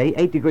 KTOK.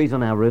 8 degrees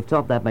on our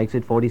rooftop. That makes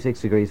it 46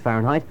 degrees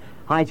Fahrenheit.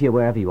 Hi to you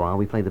wherever you are.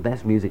 We play the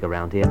best music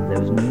around here.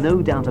 There's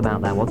no doubt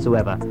about that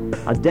whatsoever.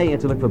 I dare you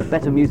to look for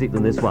better music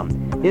than this one.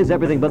 Here's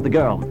Everything But the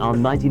Girl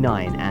on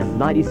 99 and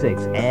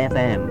 96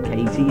 FM,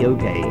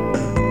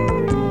 KTOK.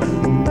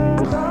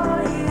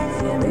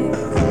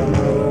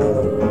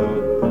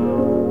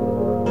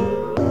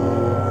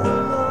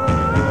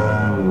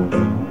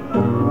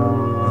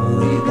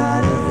 We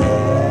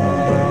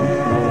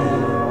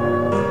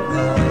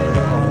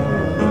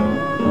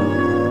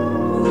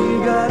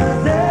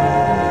gotta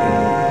say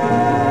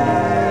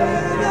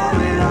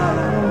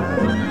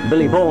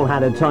Billy Ball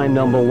had a time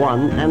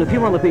 #1, and a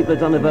few other people have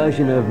done a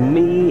version of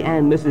Me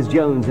and Mrs.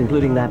 Jones,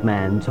 including that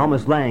man,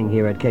 Thomas Lang,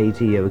 here at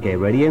KTOK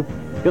Radio.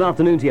 Good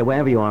afternoon to you,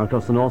 wherever you are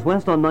across the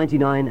Northwest, on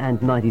 99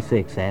 and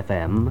 96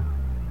 FM.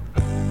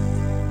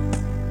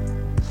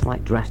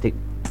 Slight drastic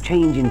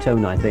change in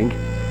tone, I think.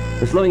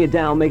 We're slowing it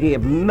down, making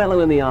it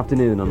mellow in the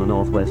afternoon on the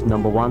Northwest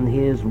 #1.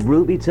 Here's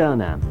Ruby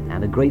Turner,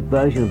 and a great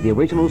version of the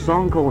original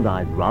song called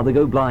I'd Rather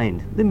Go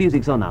Blind. The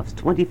music's on us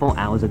 24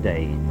 hours a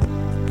day.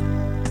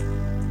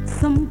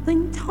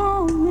 Something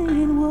told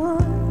me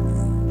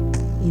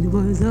it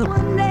was a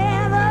one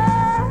never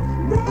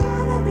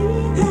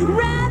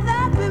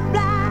rather be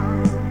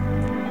blind.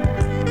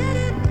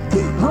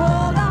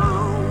 Hold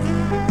on,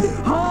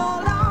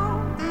 hold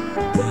on,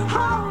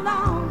 hold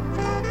on.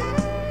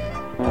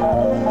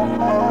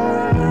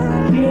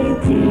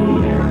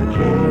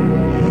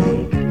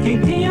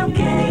 KTOK,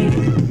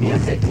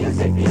 music,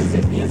 music,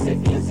 music, music,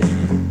 music.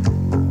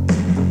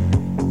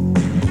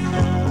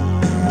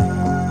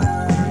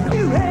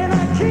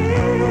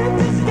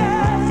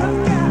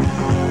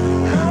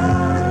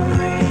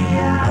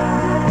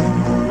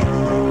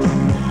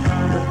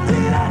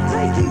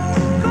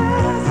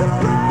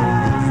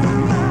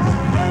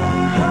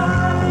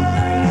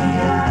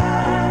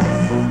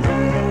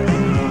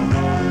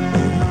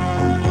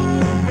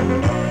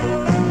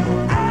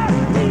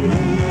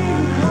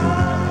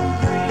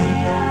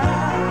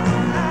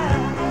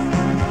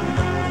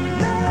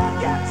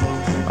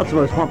 That's the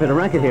most popular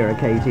record here at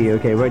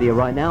KTOK Radio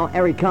right now.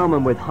 Eric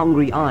Carmen with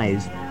Hungry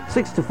Eyes.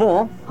 6 to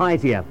 4. Hi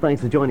to you.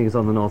 Thanks for joining us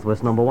on the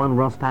Northwest #1.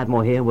 Ross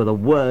Padmore here with a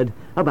word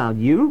about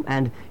you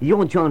and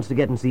your chance to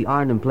get and see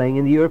Ireland playing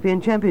in the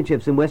European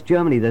Championships in West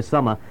Germany this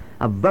summer.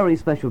 A very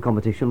special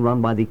competition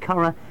run by the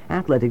Curragh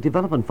Athletic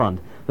Development Fund.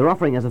 They're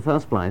offering as a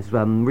first prize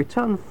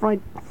return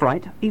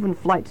flight, even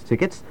flight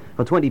tickets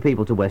for 20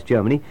 people to West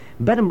Germany,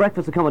 bed and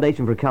breakfast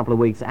accommodation for a couple of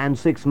weeks, and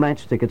 6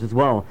 match tickets as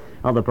well.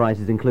 Other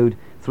prizes include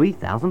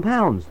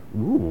 £3,000.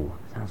 Ooh,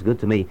 sounds good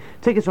to me.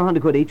 Tickets are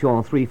 £100 each,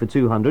 or 3 for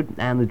 £200,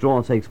 and the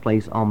draw takes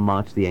place on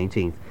March the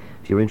 18th.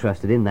 If you're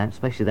interested in that,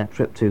 especially that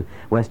trip to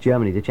West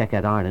Germany to check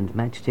out Ireland,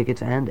 match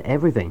tickets and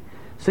everything.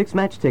 6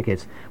 match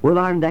tickets. Will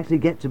Ireland actually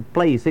get to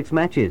play 6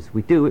 matches?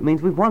 We do. It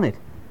means we've won it.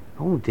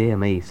 Oh dear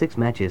me, 6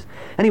 matches.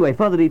 Anyway,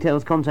 further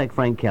details, contact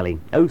Frank Kelly,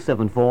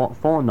 074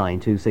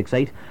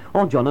 49268,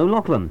 or John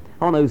O'Loughlin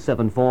on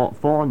 074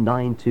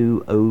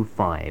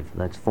 49205.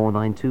 That's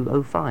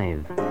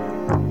 49205.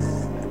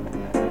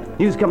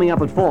 News coming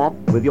up at 4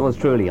 with yours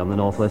truly on the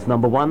Northwest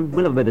 #1.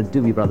 We'll have a bit of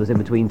Doobie Brothers in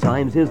between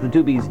times. Here's the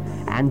Doobies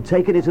and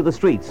Taking It to the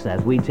Streets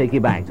as we take you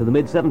back to the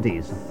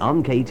mid-70s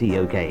on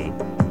KTOK.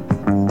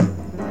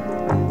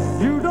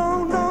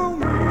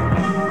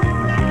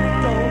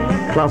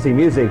 Classy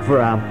music for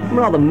a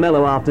rather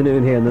mellow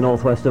afternoon here in the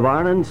northwest of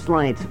Ireland.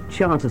 Slight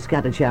chance of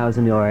scattered showers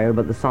in your area,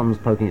 but the sun's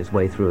poking its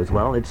way through as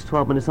well. It's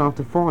 12 minutes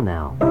after 4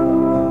 now.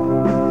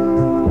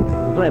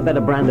 Play a better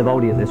brand of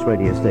oldie at this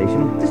radio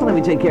station. Just let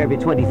me take care of you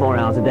 24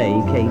 hours a day.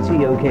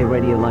 KTOK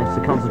Radio likes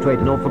to concentrate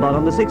an awful lot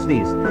on the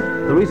 60s.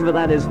 The reason for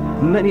that is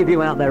many of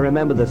you out there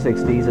remember the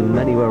 60s, and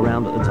many were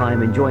around at the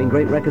time enjoying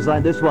great records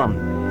like this one.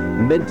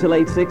 Mid to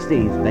late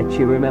 60s. Bet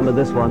you remember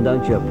this one,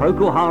 don't you?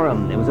 Procol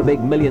Harum. It was a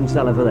big million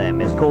seller for them.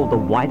 It's called The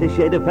Whiter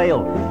Shade of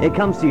Pale. It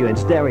comes to you in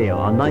stereo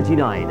on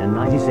 99 and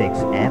 96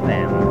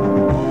 FM.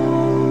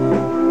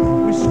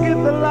 We skip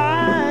the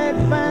light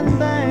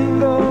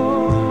fandango,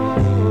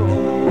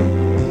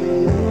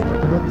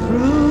 but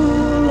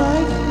through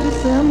life's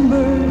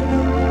December,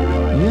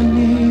 you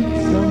need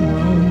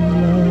someone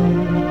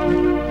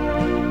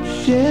love,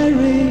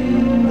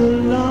 sharing the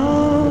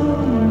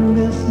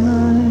longest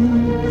night.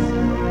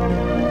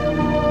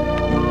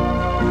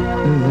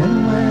 Then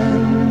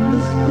when the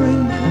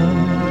spring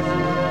comes,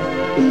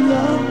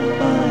 love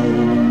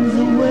finds a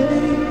way,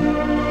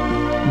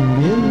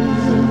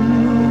 gives a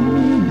new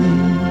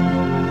meaning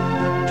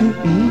to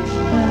each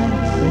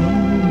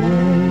passing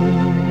day.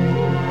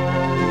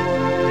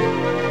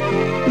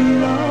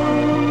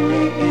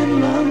 Lonely in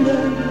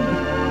London,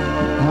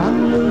 I'm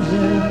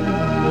losing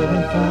the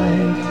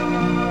fight.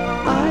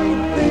 I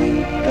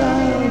think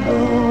I'll go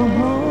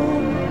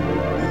home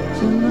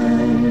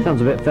tonight.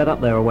 Sounds a bit fed up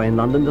there away in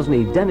London, doesn't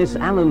he? Dennis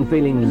Allen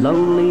feeling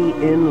lonely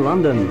in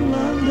London.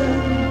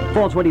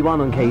 4:21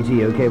 on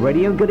KTOK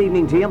Radio. Good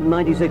evening to you.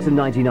 96 and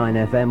 99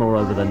 FM all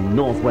over the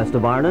northwest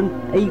of Ireland.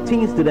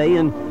 18th today,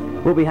 and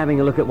we'll be having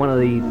a look at one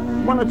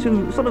or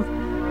two sort of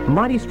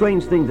mighty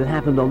strange things that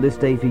happened on this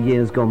day for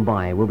years gone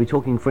by. We'll be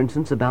talking, for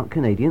instance, about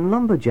Canadian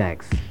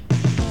lumberjacks.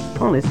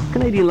 Honest,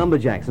 Canadian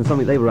lumberjacks and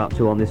something they were up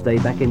to on this day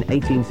back in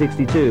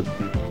 1862.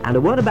 And a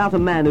word about a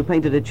man who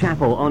painted a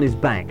chapel on his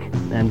back.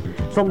 And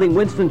something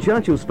Winston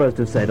Churchill's supposed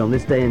to have said on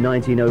this day in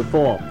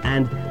 1904.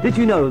 And did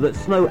you know that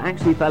snow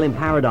actually fell in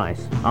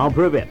paradise? I'll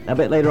prove it a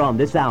bit later on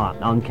this hour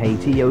on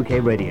KTOK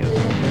Radio.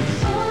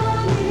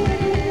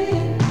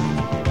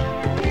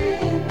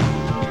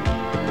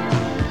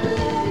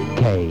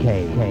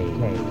 KTOK.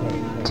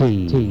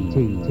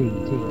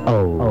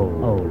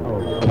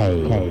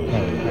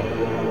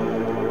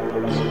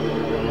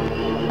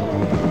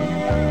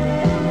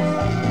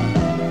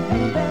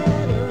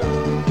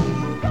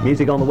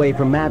 Music on the way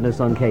from Madness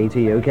on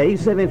KTOK.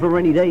 Saving for a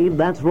rainy day,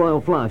 that's Royal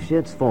Flush.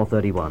 It's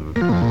 4:31.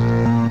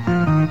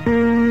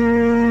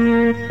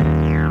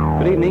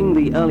 Good evening.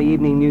 The early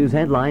evening news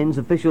headlines.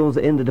 Officials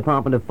in the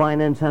Department of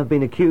Finance have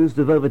been accused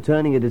of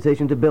overturning a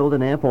decision to build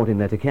an airport in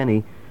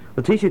Letterkenny.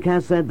 The Taoiseach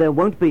has said there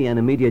won't be an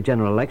immediate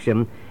general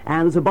election,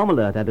 and there's a bomb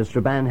alert at a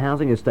Strabane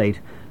housing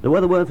estate. The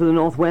weather word for the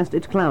northwest,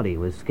 it's cloudy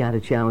with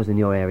scattered showers in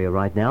your area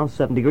right now.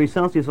 7 degrees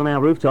Celsius on our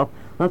rooftop.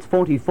 That's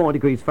 44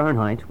 degrees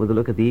Fahrenheit with a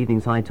look at the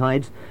evening's high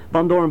tides.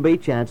 Bundoran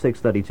Beach at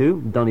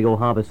 6:32, Donegal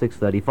Harbour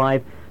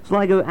 6:35,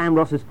 Sligo and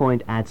Ross's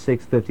Point at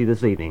 6:50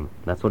 this evening.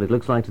 That's what it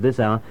looks like to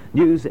this hour.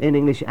 News in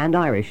English and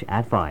Irish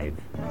at 5.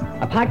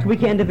 A packed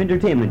weekend of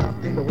entertainment.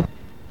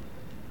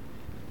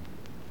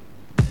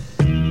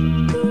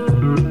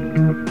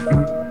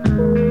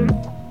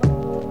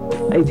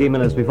 18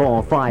 minutes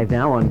before 5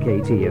 now on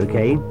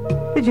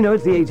KTOK. Did you know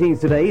it's the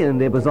 18th today,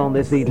 and it was on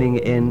this evening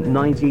in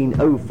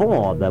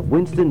 1904 that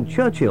Winston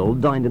Churchill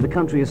dined in the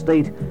country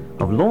estate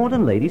of Lord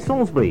and Lady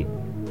Salisbury.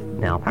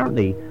 Now,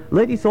 apparently,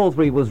 Lady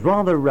Salisbury was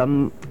rather,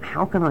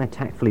 how can I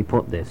tactfully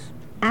put this?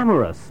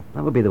 Amorous.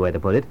 That would be the way to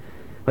put it.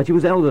 But she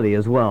was elderly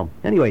as well.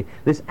 Anyway,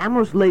 this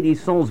amorous Lady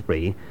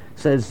Salisbury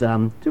says,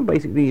 so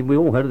basically, we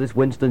all heard of this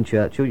Winston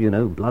Churchill, you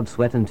know, blood,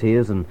 sweat and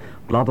tears and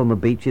blood on the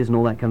beaches and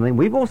all that kind of thing.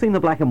 We've all seen the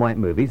black and white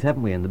movies,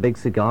 haven't we? And the big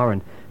cigar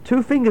and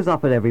 2 fingers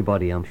up at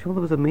everybody. I'm sure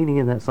there was a meaning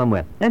in that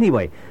somewhere.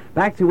 Anyway,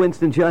 back to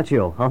Winston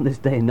Churchill on this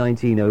day in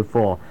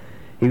 1904.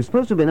 He was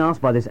supposed to have been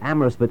asked by this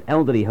amorous but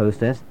elderly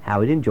hostess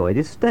how he'd enjoyed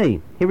his stay.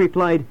 He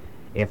replied,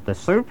 "If the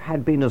soup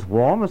had been as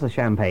warm as the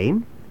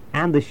champagne,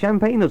 and the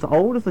champagne as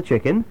old as the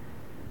chicken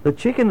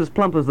as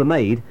plump as the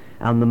maid,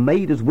 and the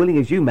maid as willing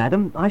as you,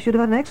 madam, I should have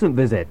had an excellent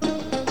visit."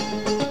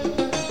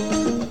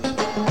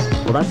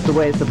 Well, that's the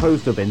way it's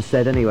supposed to have been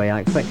said anyway. I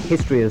expect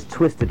history has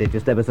twisted it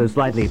just ever so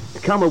slightly. To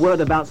come, a word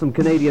about some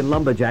Canadian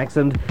lumberjacks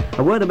and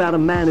a word about a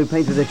man who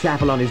painted a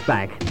chapel on his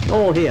back.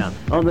 All here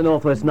on the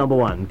Northwest number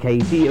 1,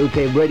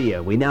 KTOK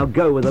Radio. We now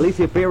go with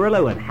Alicia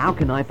Fiorillo and How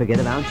Can I Forget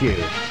About You?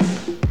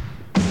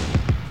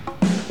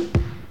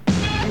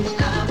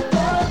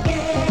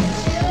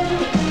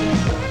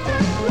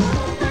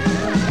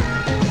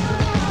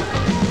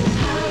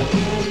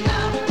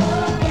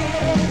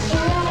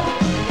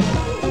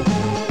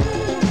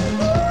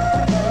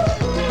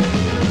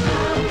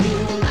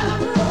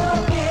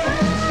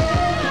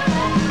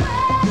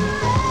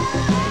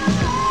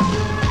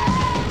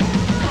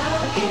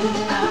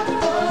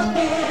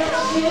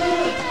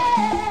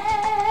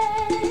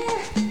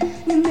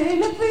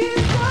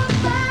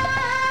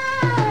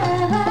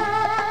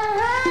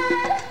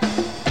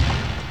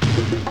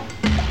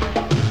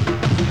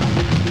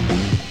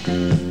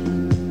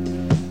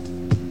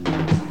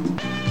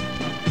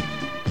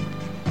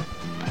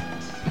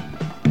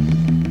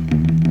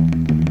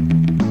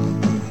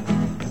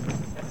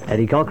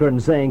 Eddie Cochran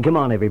saying, come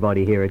on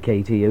everybody here at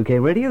KTOK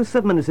Radio.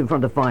 7 minutes in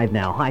front of 5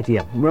 now. Hi to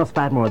you. Russ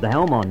Padmore at the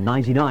helm on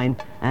 99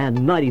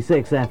 and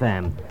 96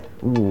 FM.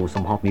 Ooh,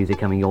 some hot music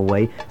coming your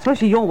way.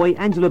 Especially your way,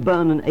 Angela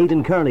Byrne and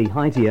Aidan Curley.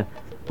 Hi to you.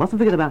 Mustn't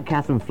forget about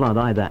Catherine Flood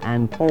either,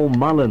 and Paul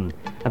Mullen.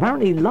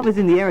 Apparently love is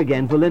in the air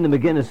again for Linda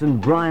McGuinness and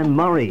Brian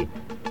Murray.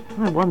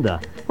 I wonder.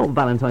 Thought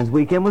Valentine's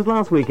weekend was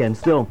last weekend.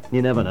 Still,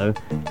 you never know.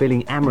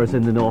 Feeling amorous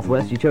in the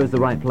Northwest, you chose the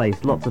right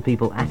place. Lots of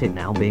people at it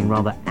now, being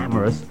rather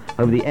amorous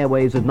over the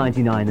airwaves of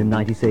 99 and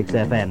 96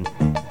 FM.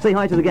 Say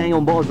hi to the gang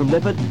on board from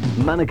Lifford,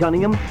 Manor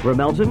Cunningham,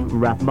 Ramelton,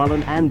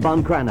 Rathmullen and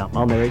Buncrana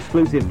on their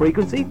exclusive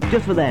frequency,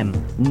 just for them,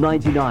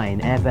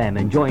 99 FM.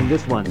 Enjoying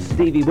this one,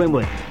 Stevie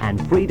Winwood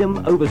and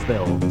Freedom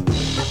Overspill.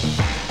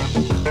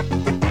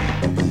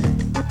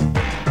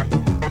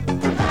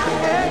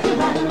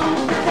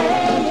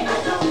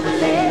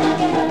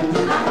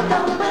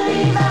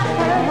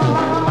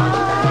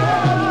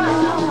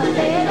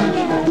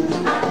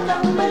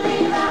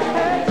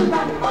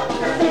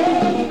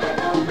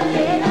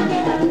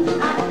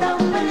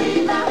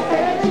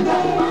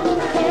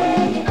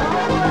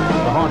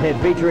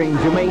 Featuring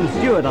Jermaine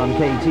Stewart on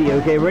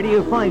KTOK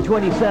Radio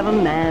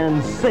 527,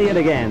 and say it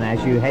again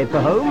as you head for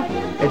home.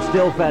 It's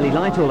still fairly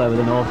light all over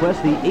the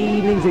Northwest. The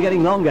evenings are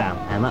getting longer,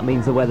 and that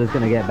means the weather's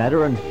going to get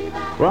better, and,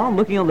 well,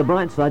 looking on the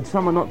bright side,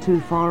 some are not too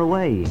far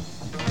away.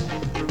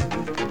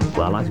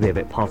 Well, I like to be a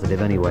bit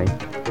positive anyway.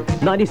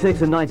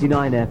 96 and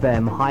 99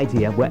 FM, hi to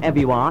you, wherever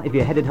you are. If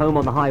you're headed home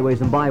on the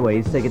highways and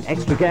byways, take it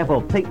extra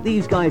careful. Take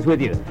these guys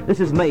with you. This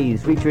is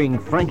Maze featuring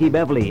Frankie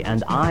Beverly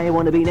and I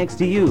Want to Be Next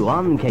to You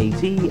on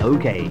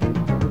KTOK.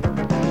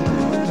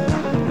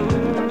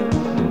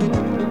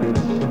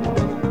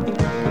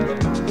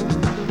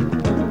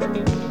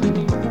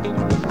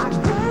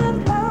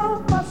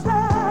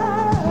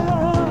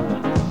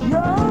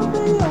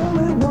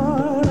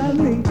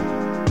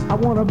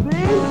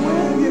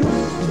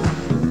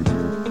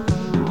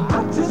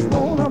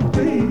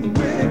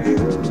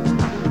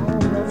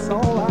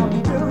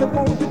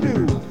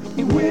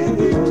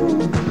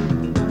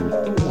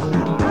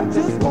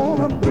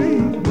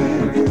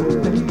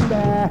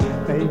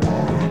 Baby.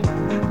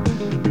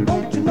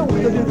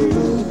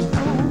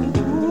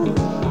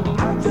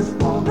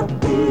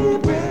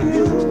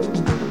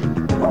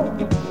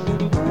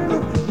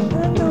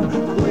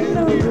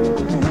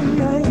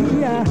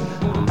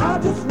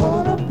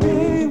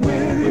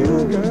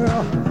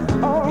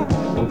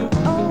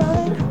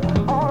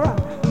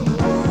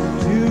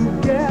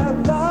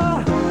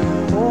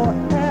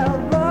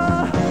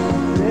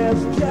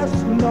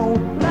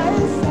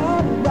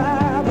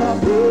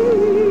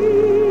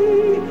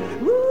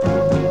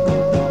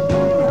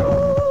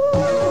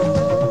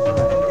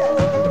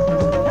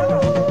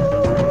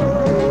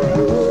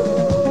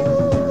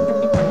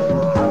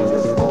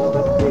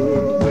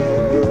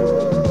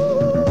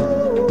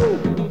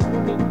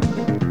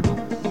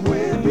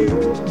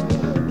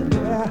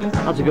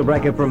 That's a good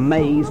record from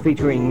Maze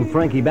featuring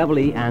Frankie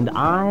Beverly and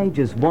I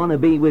Just Wanna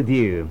Be With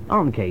You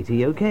on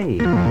KTOK.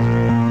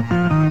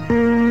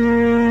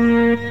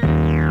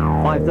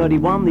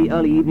 5:31, the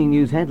early evening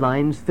news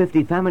headlines.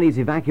 50 families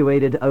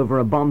evacuated over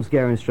a bomb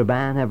scare in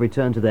Strabane have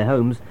returned to their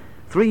homes.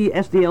 3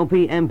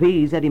 SDLP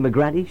MPs, Eddie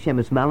McGrady,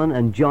 Seamus Mallon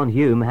and John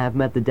Hume, have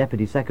met the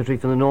Deputy Secretary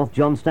for the North,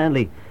 John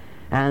Stanley.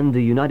 And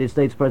the United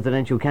States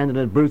presidential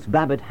candidate Bruce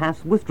Babbitt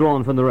has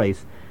withdrawn from the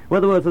race.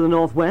 Weather to the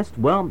northwest,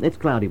 well, it's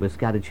cloudy with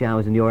scattered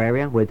showers in your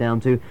area. We're down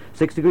to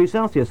 6 degrees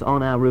Celsius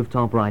on our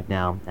rooftop right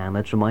now. And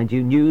let's remind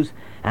you, news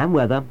and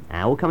weather,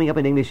 all coming up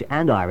in English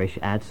and Irish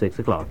at 6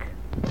 o'clock.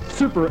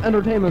 Super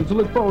entertainment to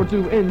look forward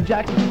to in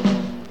Jackson.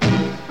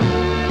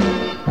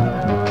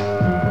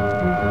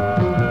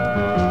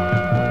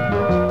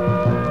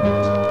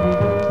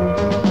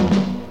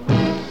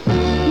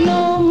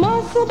 No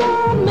muscle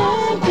bar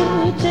man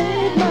could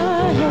take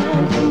my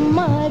hand from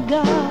my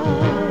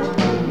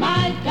God.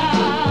 My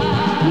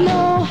God.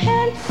 No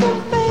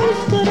handsome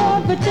face could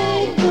ever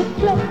take the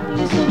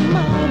place of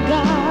my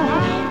God.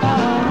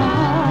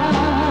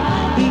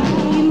 He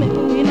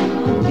may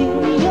not be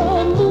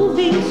your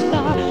movie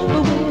star,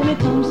 but when it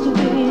comes to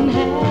being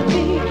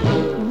happy,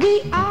 we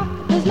are.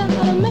 There's not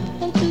a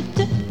man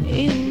today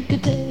who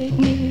could take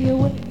me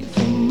away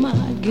from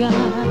my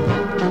God.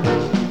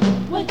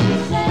 What you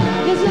say?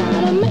 There's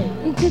not a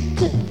man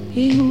today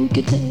who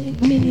could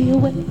take me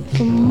away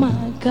from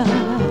my God.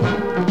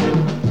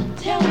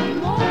 Tell me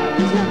more.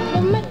 There's not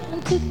a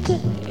man today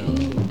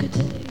who could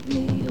take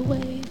me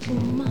away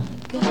from my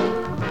God.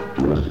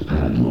 Russ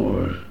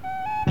Padmore.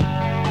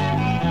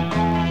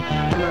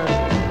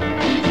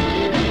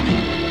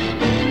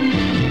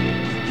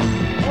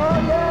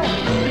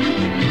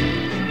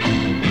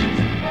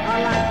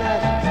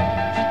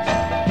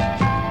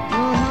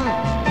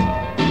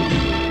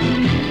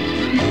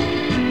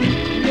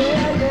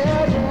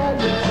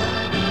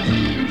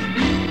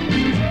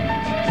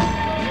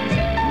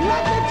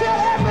 Let me tell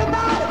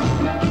everybody,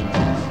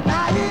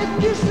 now if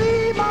you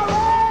see my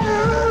red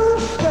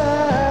rooster,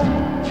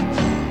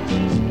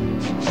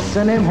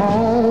 send him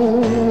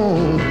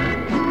home.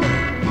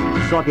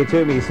 Sock it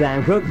to me,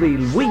 Sam Cooke, the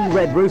wee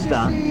red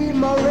rooster.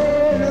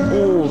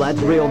 Oh, that's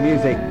real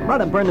music.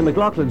 Right up Brendan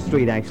McLaughlin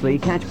Street, actually.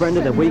 Catch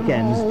Brendan at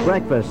weekends,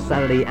 breakfast,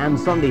 Saturday and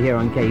Sunday here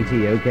on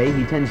KTOK.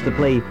 He tends to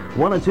play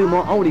 1 or 2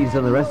 more oldies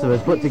than the rest of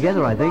us put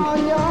together, I think.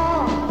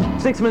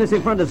 6 minutes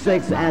in front of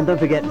 6, and don't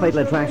forget Fatal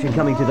Attraction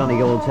coming to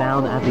Donegal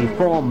Town at the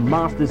Four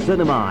Masters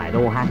Cinema. It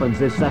all happens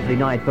this Saturday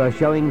night. First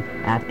showing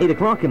at 8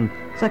 o'clock, and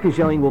second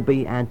showing will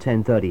be at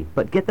 10:30.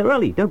 But get there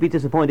early, don't be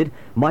disappointed.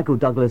 Michael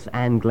Douglas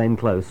and Glenn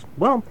Close.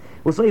 Well,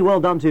 we'll say well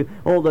done to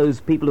all those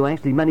people who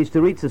actually managed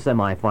to reach the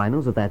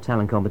semi-finals of that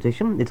talent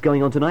competition. It's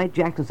going on tonight,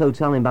 Jackson's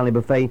Hotel in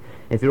Ballybuffet.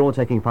 If you're all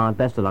taking part,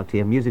 best of luck to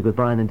you. Music with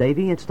Brian and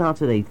Davey. It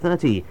starts at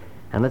 8:30.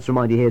 And let's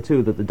remind you here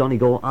too that the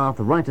Donegal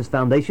Arthritis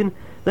Foundation,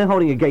 they're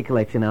holding a gate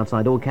collection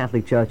outside all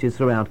Catholic churches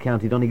throughout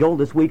County Donegal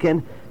this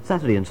weekend,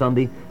 Saturday and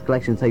Sunday.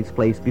 Collection takes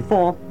place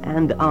before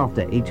and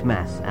after each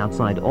Mass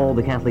outside all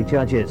the Catholic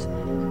churches.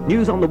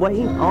 News on the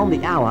way, on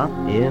the hour,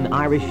 in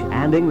Irish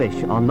and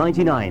English on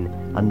 99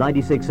 and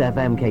 96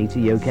 FM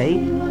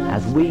KTOK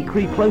as we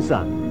creep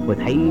closer with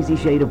Hazy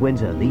Shade of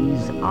Winter.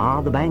 These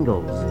are the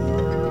Bangles.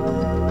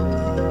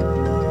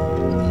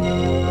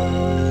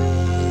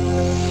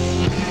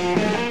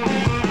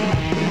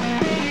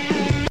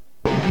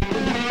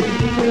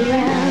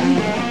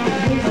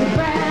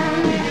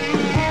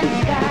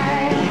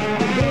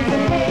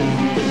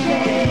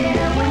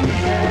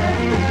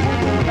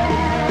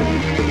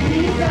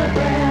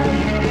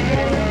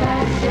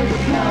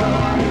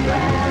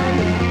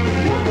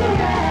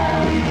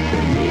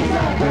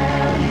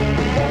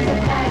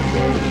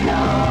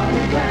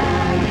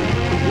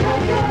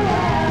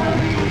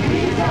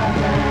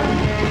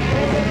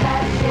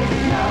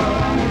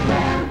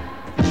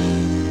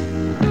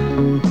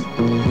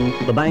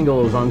 The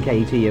Bangles on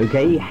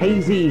KTOK,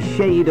 Hazy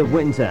Shade of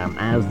Winter,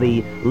 as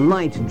the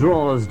light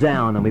draws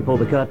down and we pull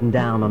the curtain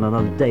down on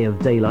another day of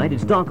daylight.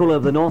 It's dark all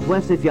over the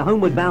northwest. If you're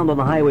homeward bound on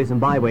the highways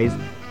and byways,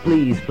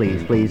 please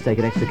take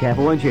it extra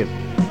careful, won't you?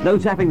 No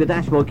tapping the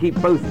dashboard, keep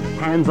both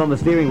hands on the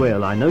steering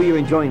wheel. I know you're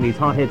enjoying these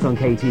hot hits on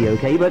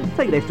KTOK, but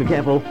take it extra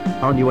careful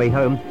on your way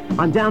home.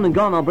 I'm down and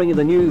gone, I'll bring you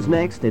the news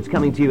next. It's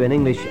coming to you in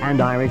English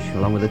and Irish,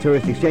 along with the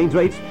tourist exchange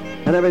rates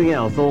and everything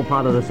else, all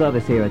part of the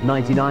service here at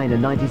 99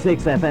 and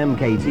 96 FM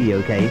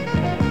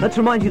KTOK. Let's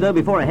remind you though,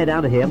 before I head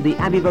out of here, the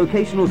Abbey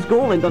Vocational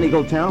School in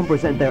Donegal Town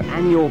present their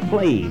annual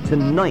play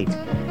tonight.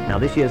 Now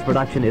this year's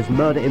production is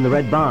Murder in the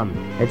Red Barn.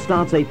 It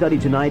starts 8:30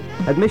 tonight.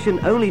 Admission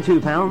only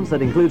 £2.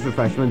 That includes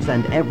refreshments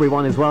and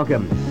everyone is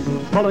welcome.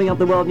 Following up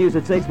the world news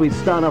at 6, we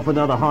start off with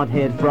another hot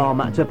hit from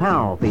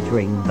Tapao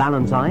featuring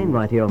Valentine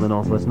right here on the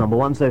Northwest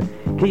 #1. So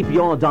keep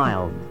your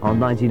dial on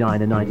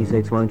 99 and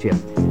 96, won't you?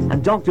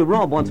 And Dr.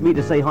 Rob wants me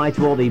to say hi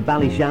to all the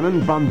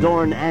Ballyshannon,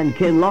 Bundoran and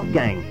Kinloch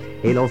gang.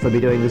 He'll also be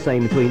doing the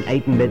same between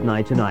 8 and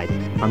midnight tonight.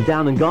 I'm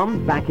down and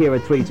gone, back here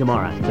at 3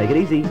 tomorrow. Take it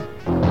easy.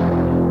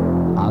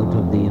 Out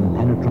of the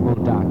impenetrable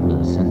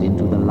darkness and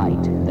into the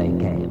light they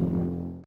came.